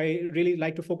history, I really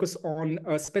like to focus on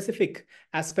a specific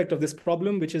aspect of this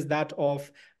problem, which is that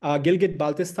of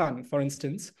Gilgit-Baltistan, for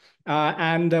instance.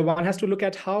 And one has to look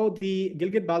at how the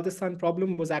Gilgit-Baltistan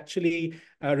problem was actually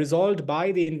resolved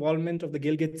by the involvement of the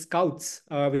Gilgit Scouts,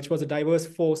 which was a diverse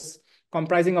force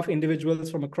comprising of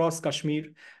individuals from across Kashmir,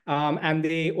 and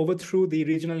they overthrew the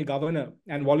regional governor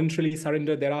and voluntarily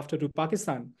surrendered thereafter to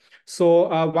Pakistan.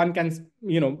 So one can,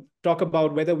 talk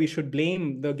about whether we should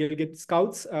blame the Gilgit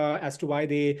Scouts as to why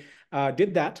they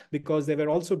did that, because there were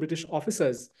also British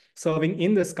officers serving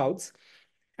in the Scouts.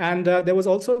 And there was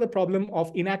also the problem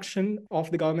of inaction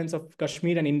of the governments of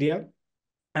Kashmir and India.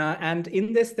 And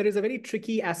in this, there is a very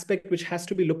tricky aspect which has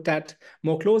to be looked at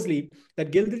more closely,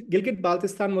 that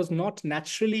Gilgit-Baltistan was not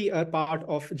naturally a part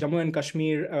of Jammu and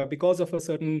Kashmir because of a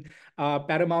certain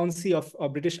paramountcy of a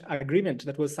British agreement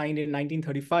that was signed in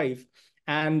 1935.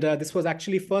 And this was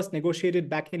actually first negotiated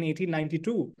back in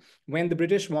 1892, when the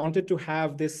British wanted to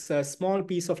have this small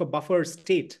piece of a buffer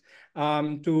state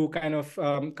to kind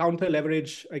of counter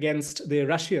leverage against the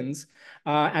Russians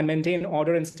and maintain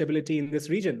order and stability in this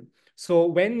region. So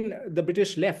when the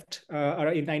British left in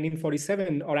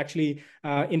 1947, or actually,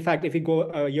 in fact, if we go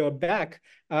a year back,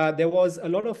 there was a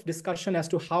lot of discussion as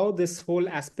to how this whole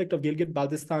aspect of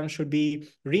Gilgit-Baltistan should be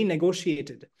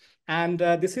renegotiated. And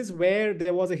this is where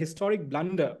there was a historic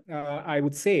blunder, I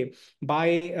would say,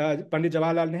 by Pandit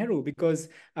Jawaharlal Nehru, because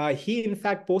he, in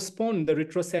fact, postponed the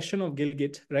retrocession of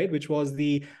Gilgit, right, which was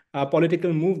the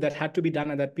political move that had to be done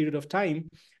at that period of time.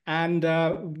 And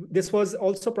this was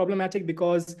also problematic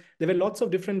because there were lots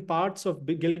of different parts of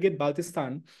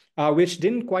Gilgit-Baltistan which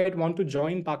didn't quite want to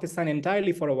join Pakistan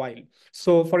entirely for a while.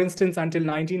 So, for instance, until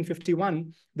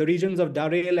 1951, the regions of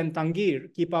Darel and Tangir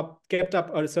kept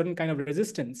up a certain kind of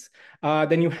resistance.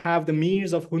 Then you have the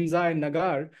Mirs of Hunza and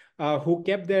Nagar, who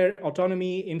kept their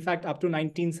autonomy, in fact, up to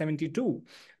 1972.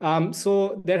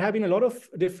 So there have been a lot of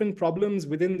different problems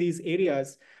within these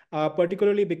areas,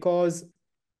 particularly because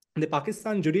the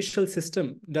Pakistan judicial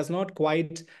system does not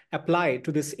quite apply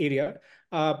to this area,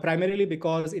 primarily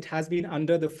because it has been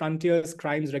under the Frontiers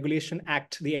Crimes Regulation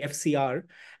Act, the FCR.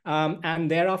 And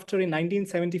thereafter, in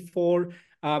 1974,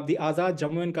 the Azad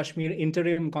Jammu and Kashmir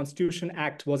Interim Constitution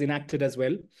Act was enacted as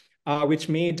well, which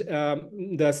made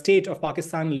the state of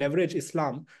Pakistan leverage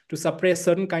Islam to suppress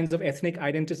certain kinds of ethnic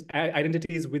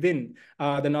identities within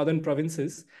the northern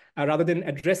provinces, rather than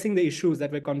addressing the issues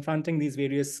that were confronting these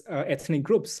various ethnic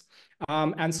groups.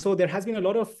 And so there has been a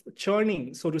lot of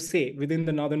churning, so to say, within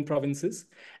the northern provinces.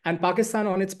 And Pakistan,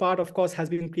 on its part, of course, has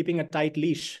been keeping a tight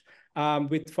leash.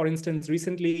 With, for instance,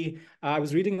 recently, I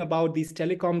was reading about these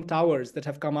telecom towers that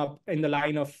have come up in the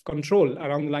line of control,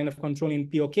 around the line of control in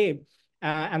POK.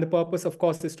 And the purpose, of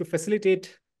course, is to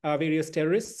facilitate various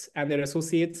terrorists and their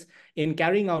associates in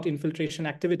carrying out infiltration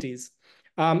activities.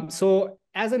 So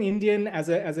as an Indian, as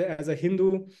a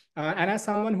Hindu, and as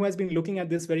someone who has been looking at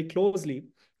this very closely,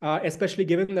 especially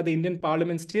given that the Indian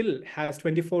Parliament still has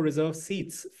 24 reserved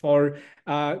seats for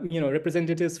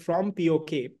representatives from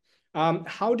POK,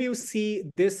 how do you see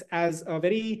this as a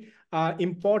very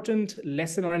important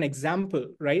lesson or an example,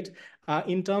 right,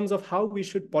 in terms of how we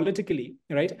should politically,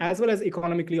 right, as well as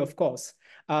economically, of course,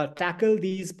 tackle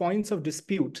these points of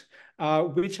dispute,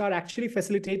 which are actually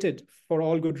facilitated for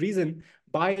all good reason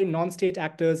by non-state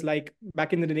actors? Like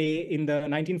back in the day, in the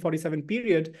 1947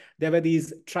 period, there were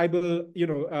these tribal,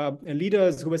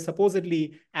 leaders who were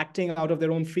supposedly acting out of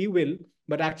their own free will,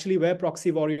 but actually were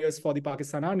proxy warriors for the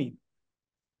Pakistan army.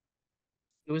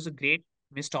 It was a great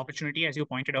missed opportunity, as you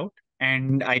pointed out,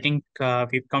 and I think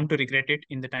we've come to regret it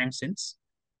in the time since.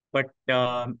 But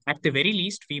at the very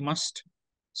least, we must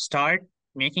start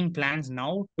making plans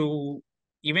now to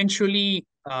eventually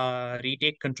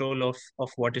retake control of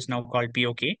what is now called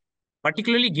POK,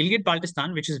 particularly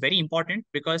Gilgit-Baltistan, which is very important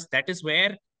because that is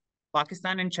where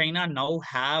Pakistan and China now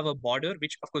have a border,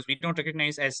 which of course we don't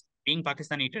recognize as being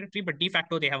Pakistani territory, but de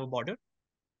facto they have a border.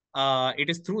 It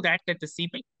is through that the sea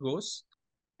pipe goes.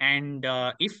 And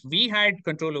if we had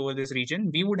control over this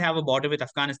region, we would have a border with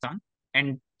Afghanistan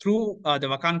and through the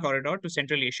Wakhan corridor to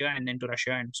Central Asia and then to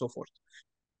Russia and so forth.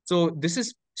 So this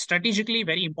is strategically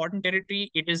very important territory.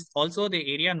 It is also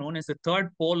the area known as the third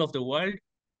pole of the world.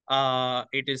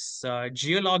 It is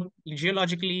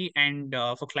geologically and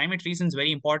for climate reasons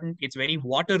very important. It's very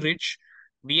water rich.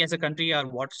 We as a country are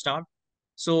water starved.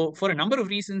 So for a number of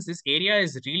reasons, this area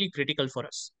is really critical for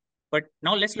us. But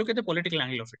now let's look at the political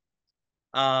angle of it.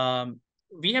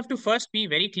 We have to first be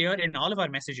very clear in all of our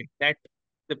messaging that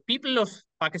the people of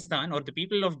Pakistan or the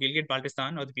people of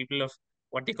Gilgit-Baltistan or the people of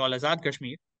what they call Azad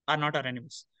Kashmir are not our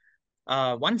enemies.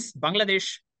 Once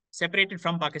Bangladesh separated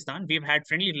from Pakistan, we've had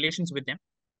friendly relations with them.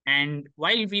 And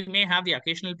while we may have the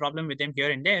occasional problem with them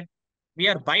here and there, we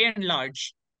are by and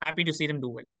large happy to see them do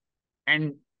well.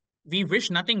 And we wish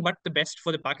nothing but the best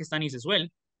for the Pakistanis as well.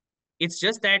 It's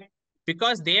just that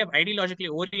because they have ideologically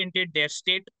oriented their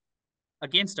state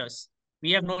against us,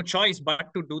 we have no choice but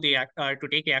to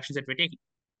take the actions that we're taking,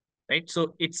 right?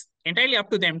 So it's entirely up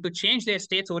to them to change their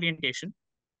state's orientation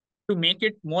to make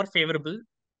it more favorable,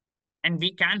 and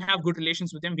we can have good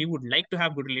relations with them. We would like to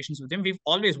have good relations with them. We've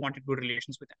always wanted good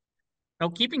relations with them. Now,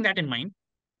 keeping that in mind,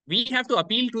 we have to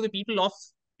appeal to the people of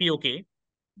POK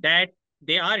that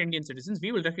they are Indian citizens.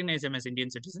 We will recognize them as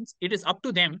Indian citizens. It is up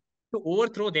to them to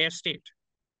overthrow their state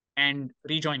and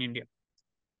rejoin India.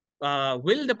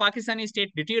 Will the Pakistani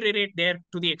state deteriorate there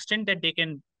to the extent that they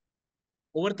can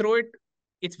overthrow it?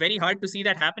 It's very hard to see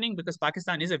that happening because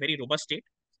Pakistan is a very robust state.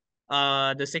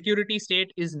 The security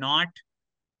state is not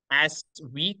as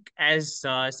weak as,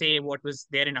 say, what was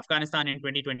there in Afghanistan in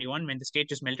 2021 when the state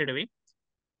just melted away.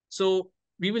 So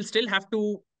we will still have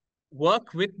to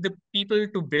work with the people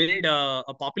to build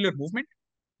a popular movement.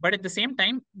 But at the same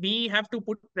time, we have to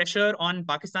put pressure on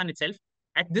Pakistan itself.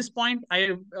 At this point,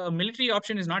 a military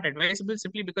option is not advisable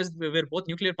simply because we're both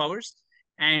nuclear powers.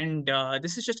 And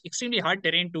this is just extremely hard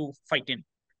terrain to fight in.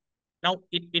 Now,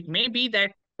 it may be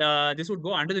that this would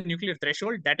go under the nuclear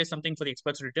threshold. That is something for the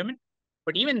experts to determine.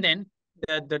 But even then,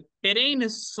 the terrain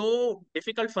is so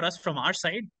difficult for us from our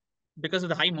side because of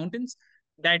the high mountains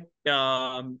that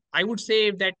I would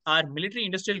say that our military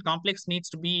industrial complex needs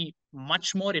to be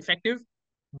much more effective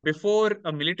before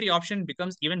a military option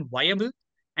becomes even viable.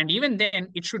 And even then,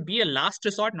 it should be a last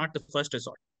resort, not the first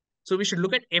resort. So we should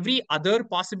look at every other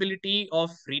possibility of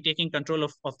retaking control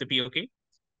of the POK. Right.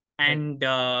 And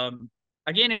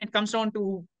again, it comes down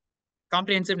to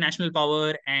comprehensive national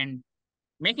power and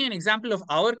making an example of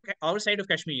our side of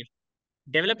Kashmir,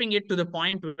 developing it to the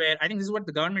point where I think this is what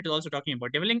the government is also talking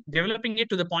about, developing it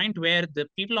to the point where the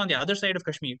people on the other side of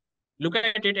Kashmir look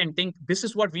at it and think this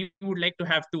is what we would like to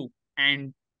have too.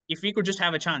 And if we could just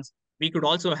have a chance, we could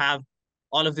also have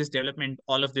all of this development,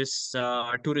 all of this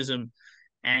tourism,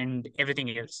 and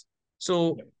everything else.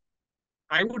 So Yeah.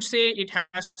 I would say it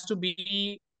has to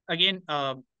be again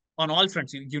on all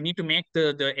fronts. You need to make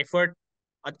the effort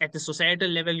at the societal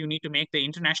level. You need to make the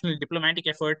international diplomatic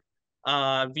effort.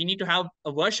 We need to have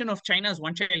a version of China's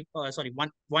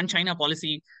one China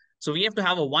policy. So we have to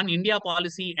have a one India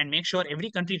policy and make sure every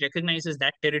country recognizes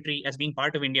that territory as being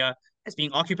part of India, as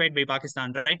being occupied by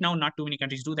Pakistan. Right now, not too many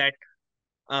countries do that.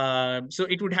 So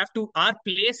it would have to, our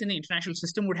place in the international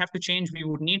system would have to change. We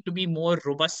would need to be more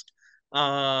robust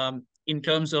in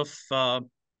terms of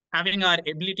having our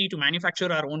ability to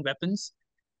manufacture our own weapons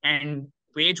and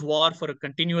wage war for a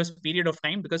continuous period of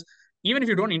time. Because even if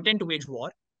you don't intend to wage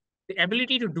war, the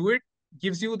ability to do it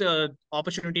gives you the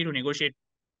opportunity to negotiate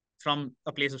from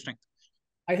a place of strength.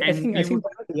 And I we would, think,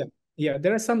 yeah, yeah.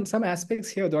 There are some aspects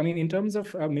here, though. I mean, in terms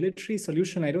of a military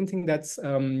solution, I don't think that's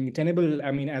tenable.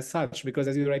 I mean, as such, because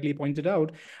as you rightly pointed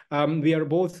out, we are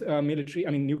both military.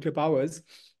 I mean, nuclear powers.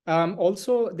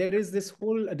 Also, there is this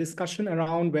whole discussion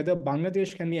around whether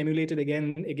Bangladesh can be emulated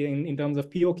again in terms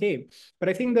of POK. But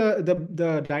I think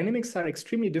the dynamics are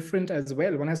extremely different as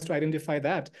well. One has to identify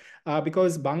that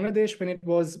because Bangladesh, when it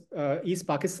was East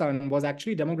Pakistan, was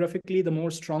actually demographically the more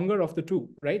stronger of the two,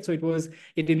 right? So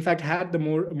it in fact had the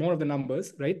more of the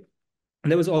numbers, right?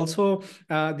 There was also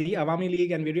the Awami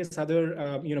League and various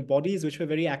other bodies which were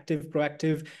very active,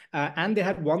 proactive, and they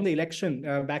had won the election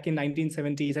back in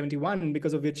 1970, 71,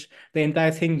 because of which the entire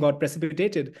thing got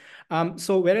precipitated.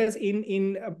 So whereas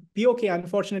in POK,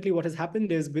 unfortunately, what has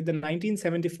happened is with the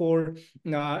 1974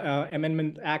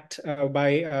 Amendment Act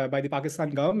by the Pakistan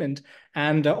government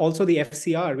and also the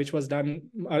FCR, which was done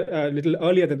a little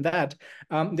earlier than that,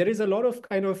 there is a lot of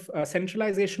kind of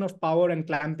centralization of power and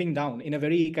clamping down in a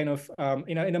very kind of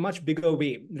in a much bigger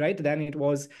way, right, than it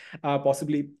was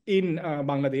possibly in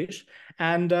Bangladesh.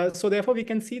 And so therefore we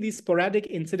can see these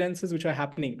sporadic incidences which are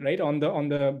happening, right, on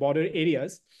the border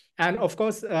areas. And of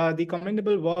course, the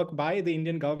commendable work by the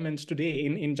Indian government today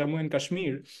in Jammu and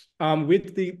Kashmir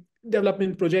with the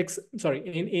development projects,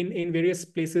 in various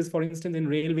places, for instance, in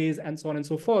railways and so on and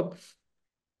so forth,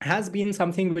 has been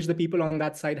something which the people on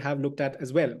that side have looked at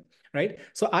as well, right?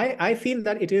 So I feel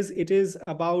that it is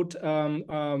about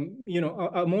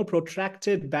a more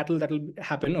protracted battle that will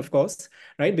happen, of course,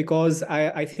 right? Because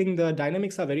I think the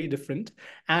dynamics are very different,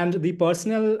 and the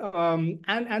personal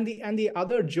and the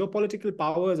other geopolitical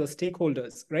powers or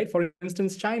stakeholders, right? For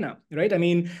instance, China, right? I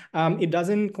mean, it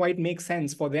doesn't quite make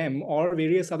sense for them or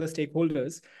various other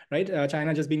stakeholders, right?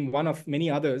 China just being one of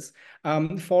many others,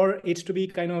 for it to be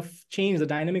kind of changed, the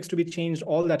dynamics to be changed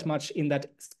all that much in that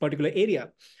particular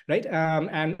area, right?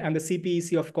 And the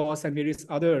CPEC, of course, and various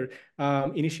other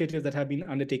initiatives that have been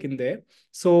undertaken there.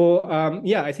 So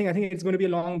yeah, I think it's going to be a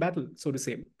long battle, so to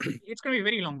say. it's going to be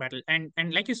a very long battle. And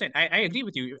like you said, I agree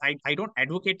with you. I don't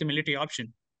advocate the military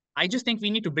option. I just think we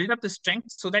need to build up the strength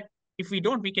so that if we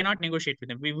don't, we cannot negotiate with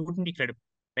them. We wouldn't be credible,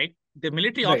 right? The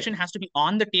military Right. option has to be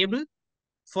on the table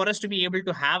for us to be able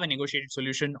to have a negotiated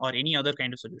solution or any other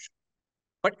kind of solution.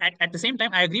 But at the same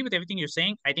time, I agree with everything you're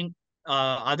saying. I think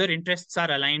other interests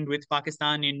are aligned with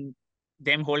Pakistan in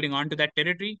them holding on to that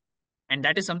territory. And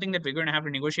that is something that we're going to have to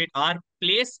negotiate. Our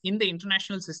place in the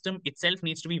international system itself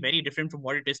needs to be very different from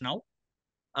what it is now.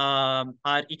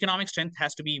 Our economic strength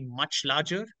has to be much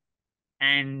larger,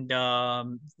 and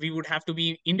we would have to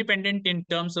be independent in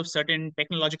terms of certain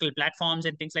technological platforms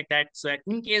and things like that, so that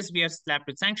in case we are slapped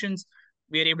with sanctions,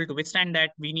 we are able to withstand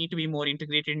that. We need to be more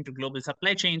integrated into global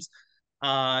supply chains.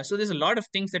 So there's a lot of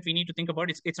things that we need to think about.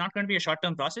 It's not going to be a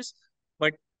short-term process,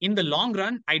 but in the long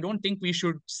run, I don't think we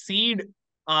should cede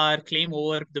our claim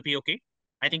over the POK.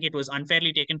 I think it was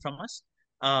unfairly taken from us.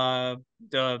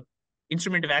 The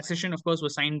instrument of accession, of course,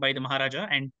 was signed by the Maharaja,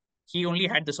 and he only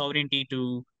had the sovereignty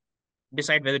to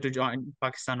decide whether to join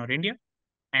Pakistan or India.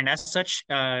 And as such,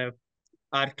 our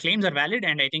claims are valid,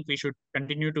 and I think we should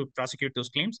continue to prosecute those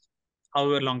claims,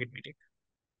 however long it may take.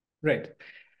 Right.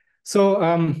 So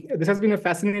this has been a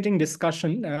fascinating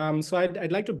discussion. So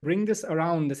I'd like to bring this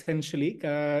around essentially,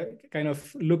 kind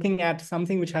of looking at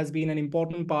something which has been an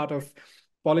important part of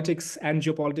politics and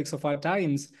geopolitics of our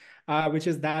times, which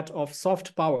is that of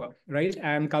soft power, right,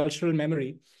 and cultural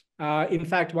memory. In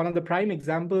fact, one of the prime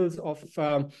examples of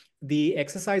the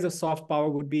exercise of soft power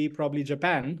would be probably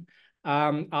Japan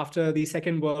after the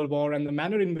Second World War, and the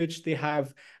manner in which they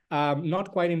have,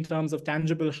 not quite in terms of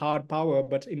tangible hard power,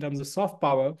 but in terms of soft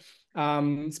power,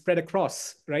 spread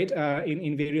across, right,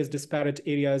 in various disparate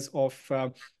areas of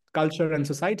culture and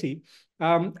society.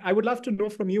 I would love to know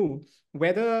from you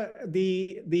whether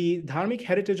the dharmic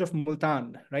heritage of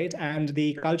Multan, right, and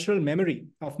the cultural memory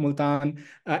of Multan,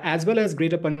 as well as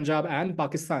Greater Punjab and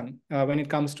Pakistan, when it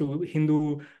comes to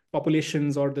Hindu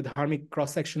populations or the dharmic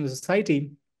cross-section of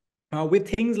society, with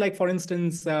things like, for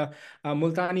instance,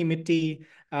 Multani Mitti,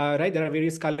 right? There are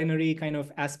various culinary kind of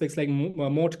aspects like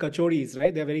mot kachoris,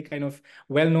 right? They're very kind of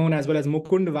well known, as well as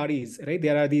mukund varis, right?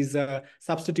 There are these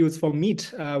substitutes for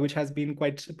meat, which has been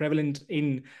quite prevalent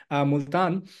in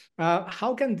Multan.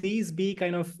 How can these be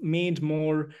kind of made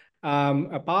more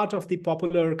a part of the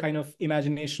popular kind of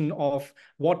imagination of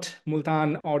what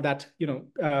Multan or that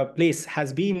place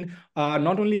has been,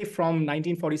 not only from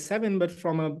 1947 but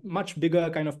from a much bigger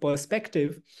kind of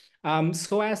perspective,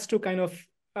 so as to kind of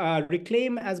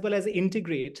reclaim as well as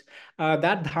integrate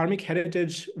that dharmic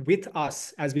heritage with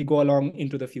us as we go along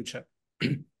into the future.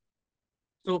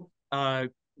 So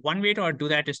one way to do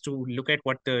that is to look at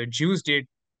what the Jews did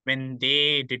when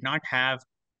they did not have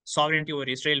sovereignty over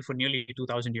Israel for nearly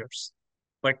 2,000 years.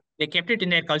 But they kept it in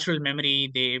their cultural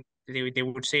memory. They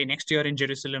would say next year in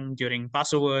Jerusalem during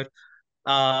Passover.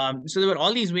 So there were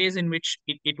all these ways in which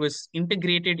it was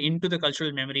integrated into the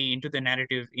cultural memory, into the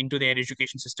narrative, into their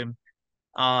education system.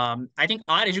 I think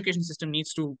our education system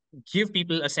needs to give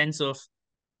people a sense of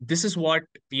this is what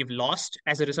we've lost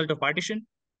as a result of partition.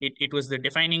 It was the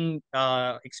defining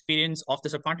experience of the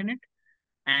subcontinent.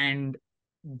 And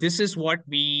this is what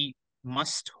we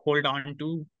must hold on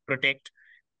to, protect,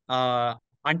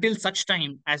 until such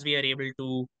time as we are able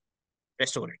to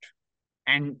restore it.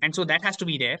 And so that has to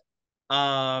be there.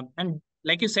 And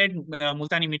like you said,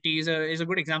 Multani Mitti is a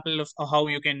good example of how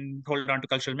you can hold on to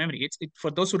cultural memory. For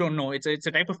those who don't know, it's a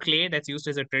type of clay that's used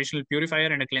as a traditional purifier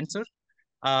and a cleanser.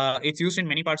 It's used in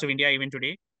many parts of India even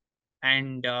today.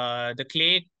 And the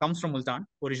clay comes from Multan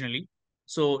originally.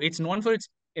 So it's known for its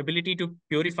ability to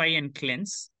purify and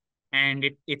cleanse, and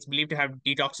it's believed to have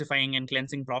detoxifying and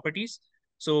cleansing properties.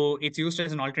 So it's used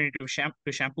as an alternative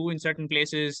to shampoo in certain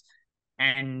places,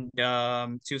 and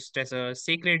it's used as a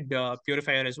sacred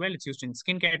purifier as well. It's used in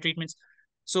skincare treatments.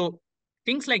 So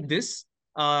things like this,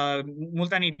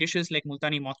 Multani dishes like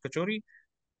Multani moth kachori,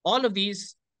 all of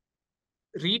these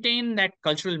retain that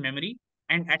cultural memory,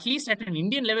 and at least at an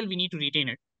Indian level, we need to retain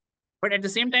it. But at the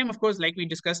same time, of course, like we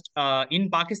discussed,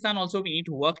 in Pakistan also, we need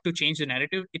to work to change the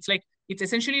narrative. It's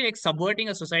essentially like subverting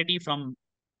a society from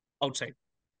outside.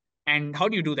 And how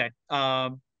do you do that?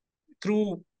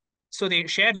 Through So they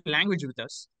share language with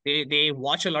us. They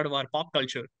watch a lot of our pop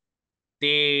culture.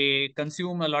 They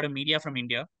consume a lot of media from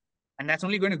India, and that's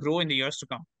only going to grow in the years to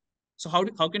come. So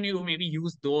how can you maybe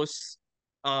use those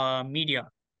media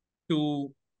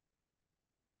to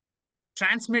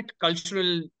transmit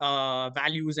cultural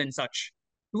values and such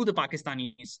to the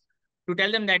Pakistanis, to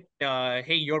tell them that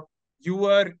hey, you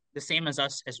were the same as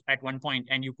us at one point,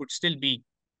 and you could still be,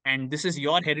 and this is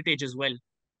your heritage as well,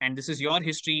 and this is your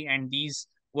history, and these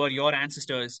were your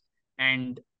ancestors,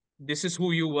 and this is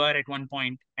who you were at one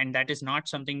point, and that is not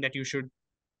something that you should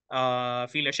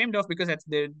feel ashamed of, because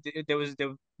there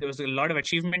was a lot of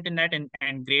achievement in that,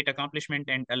 and great accomplishment,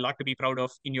 and a lot to be proud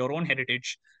of in your own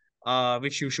heritage,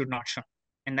 which you should not shun.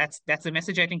 And that's the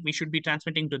message I think we should be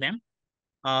transmitting to them.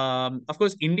 Of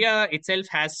course, India itself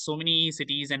has so many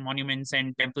cities and monuments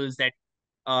and temples that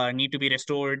need to be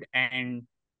restored, and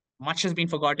much has been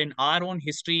forgotten. Our own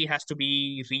history has to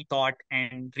be rethought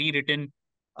and rewritten.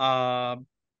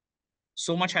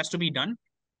 So much has to be done,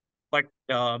 but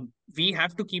we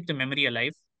have to keep the memory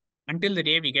alive until the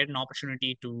day we get an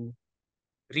opportunity to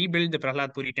rebuild the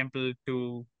Prahlad Puri temple,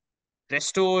 to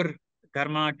restore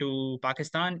Dharma to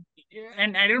Pakistan.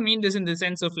 And I don't mean this in the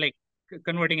sense of like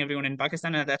converting everyone in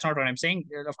Pakistan. That's not what I'm saying.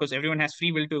 Of course, everyone has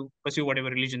free will to pursue whatever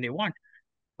religion they want,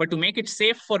 but to make it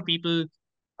safe for people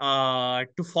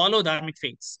to follow dharmic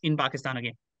faiths in Pakistan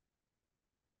again.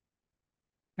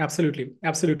 Absolutely,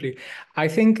 absolutely. I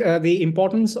think the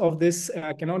importance of this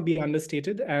cannot be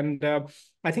understated, and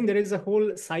I think there is a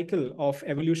whole cycle of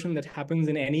evolution that happens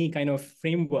in any kind of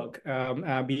framework,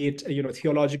 be it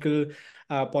theological,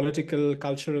 political,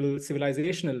 cultural,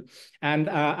 civilizational, and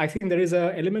I think there is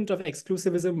an element of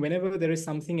exclusivism whenever there is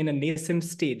something in a nascent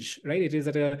stage, right? It is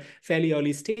at a fairly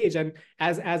early stage, and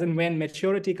as and when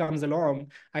maturity comes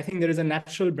along, I think there is a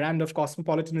natural brand of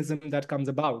cosmopolitanism that comes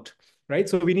about. Right,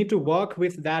 so we need to work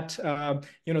with that,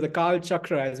 the Kal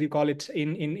Chakra, as we call it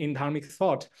in dharmic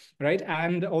thought, right,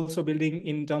 and also building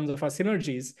in terms of our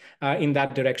synergies in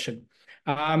that direction.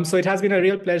 So it has been a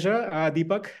real pleasure,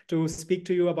 Deepak, to speak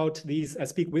to you about these,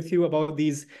 speak with you about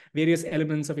these various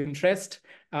elements of interest.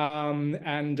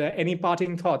 And any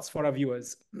parting thoughts for our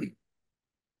viewers?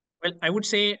 Well, I would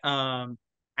say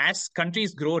as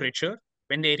countries grow richer,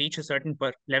 when they reach a certain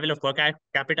level of per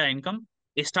capita income,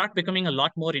 they start becoming a lot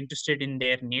more interested in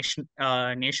their nation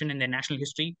and their national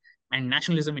history and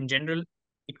nationalism in general.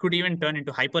 It could even turn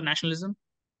into hyper nationalism.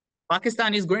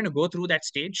 Pakistan is going to go through that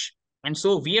stage. And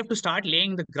so we have to start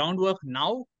laying the groundwork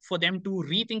now for them to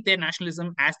rethink their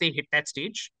nationalism as they hit that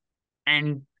stage.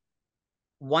 And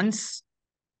once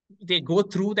they go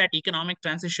through that economic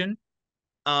transition,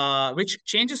 which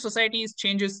changes societies,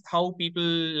 changes how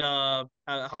people,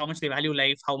 how much they value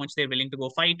life, how much they're willing to go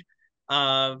fight.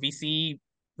 We see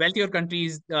wealthier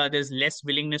countries, there's less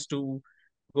willingness to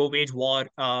go wage war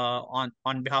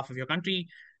on behalf of your country.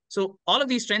 So all of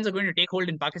these trends are going to take hold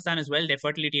in Pakistan as well. Their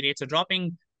fertility rates are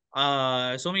dropping.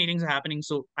 So many things are happening.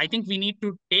 So I think we need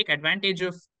to take advantage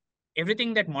of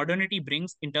everything that modernity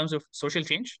brings in terms of social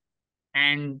change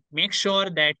and make sure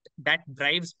that that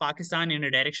drives Pakistan in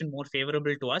a direction more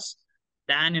favorable to us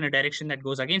than in a direction that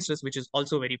goes against us, which is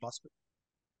also very possible.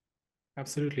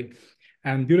 Absolutely.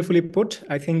 And beautifully put.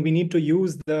 I think we need to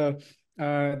use the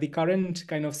current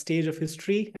kind of stage of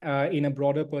history in a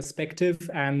broader perspective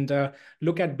and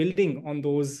look at building on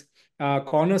those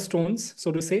cornerstones,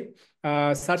 so to say,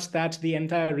 such that the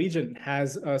entire region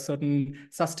has a certain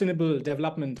sustainable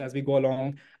development as we go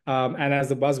along, and as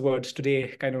the buzzword today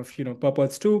kind of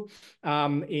purports to,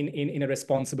 in a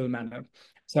responsible manner.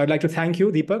 So I'd like to thank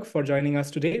you, Deepak, for joining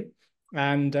us today.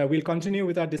 And we'll continue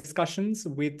with our discussions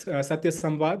with Satya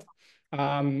Samvad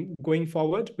going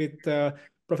forward with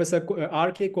Professor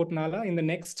R.K. Kotnala in the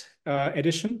next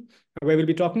edition, where we'll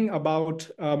be talking about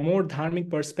a more dharmic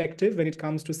perspective when it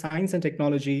comes to science and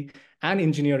technology and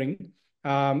engineering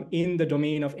in the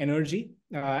domain of energy,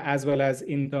 as well as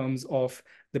in terms of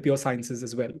the pure sciences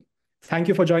as well. Thank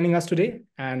you for joining us today,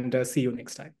 and see you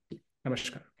next time.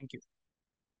 Namaskar. Thank you.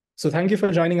 So thank you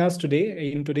for joining us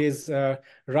today in today's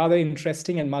rather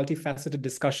interesting and multifaceted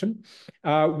discussion.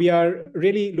 We are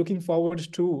really looking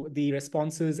forward to the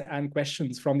responses and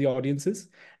questions from the audiences.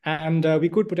 And we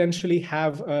could potentially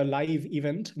have a live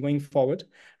event going forward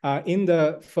in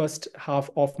the first half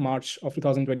of March of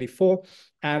 2024.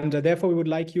 And therefore, we would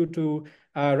like you to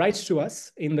write to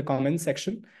us in the comments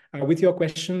section with your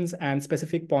questions and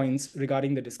specific points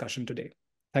regarding the discussion today.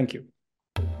 Thank you.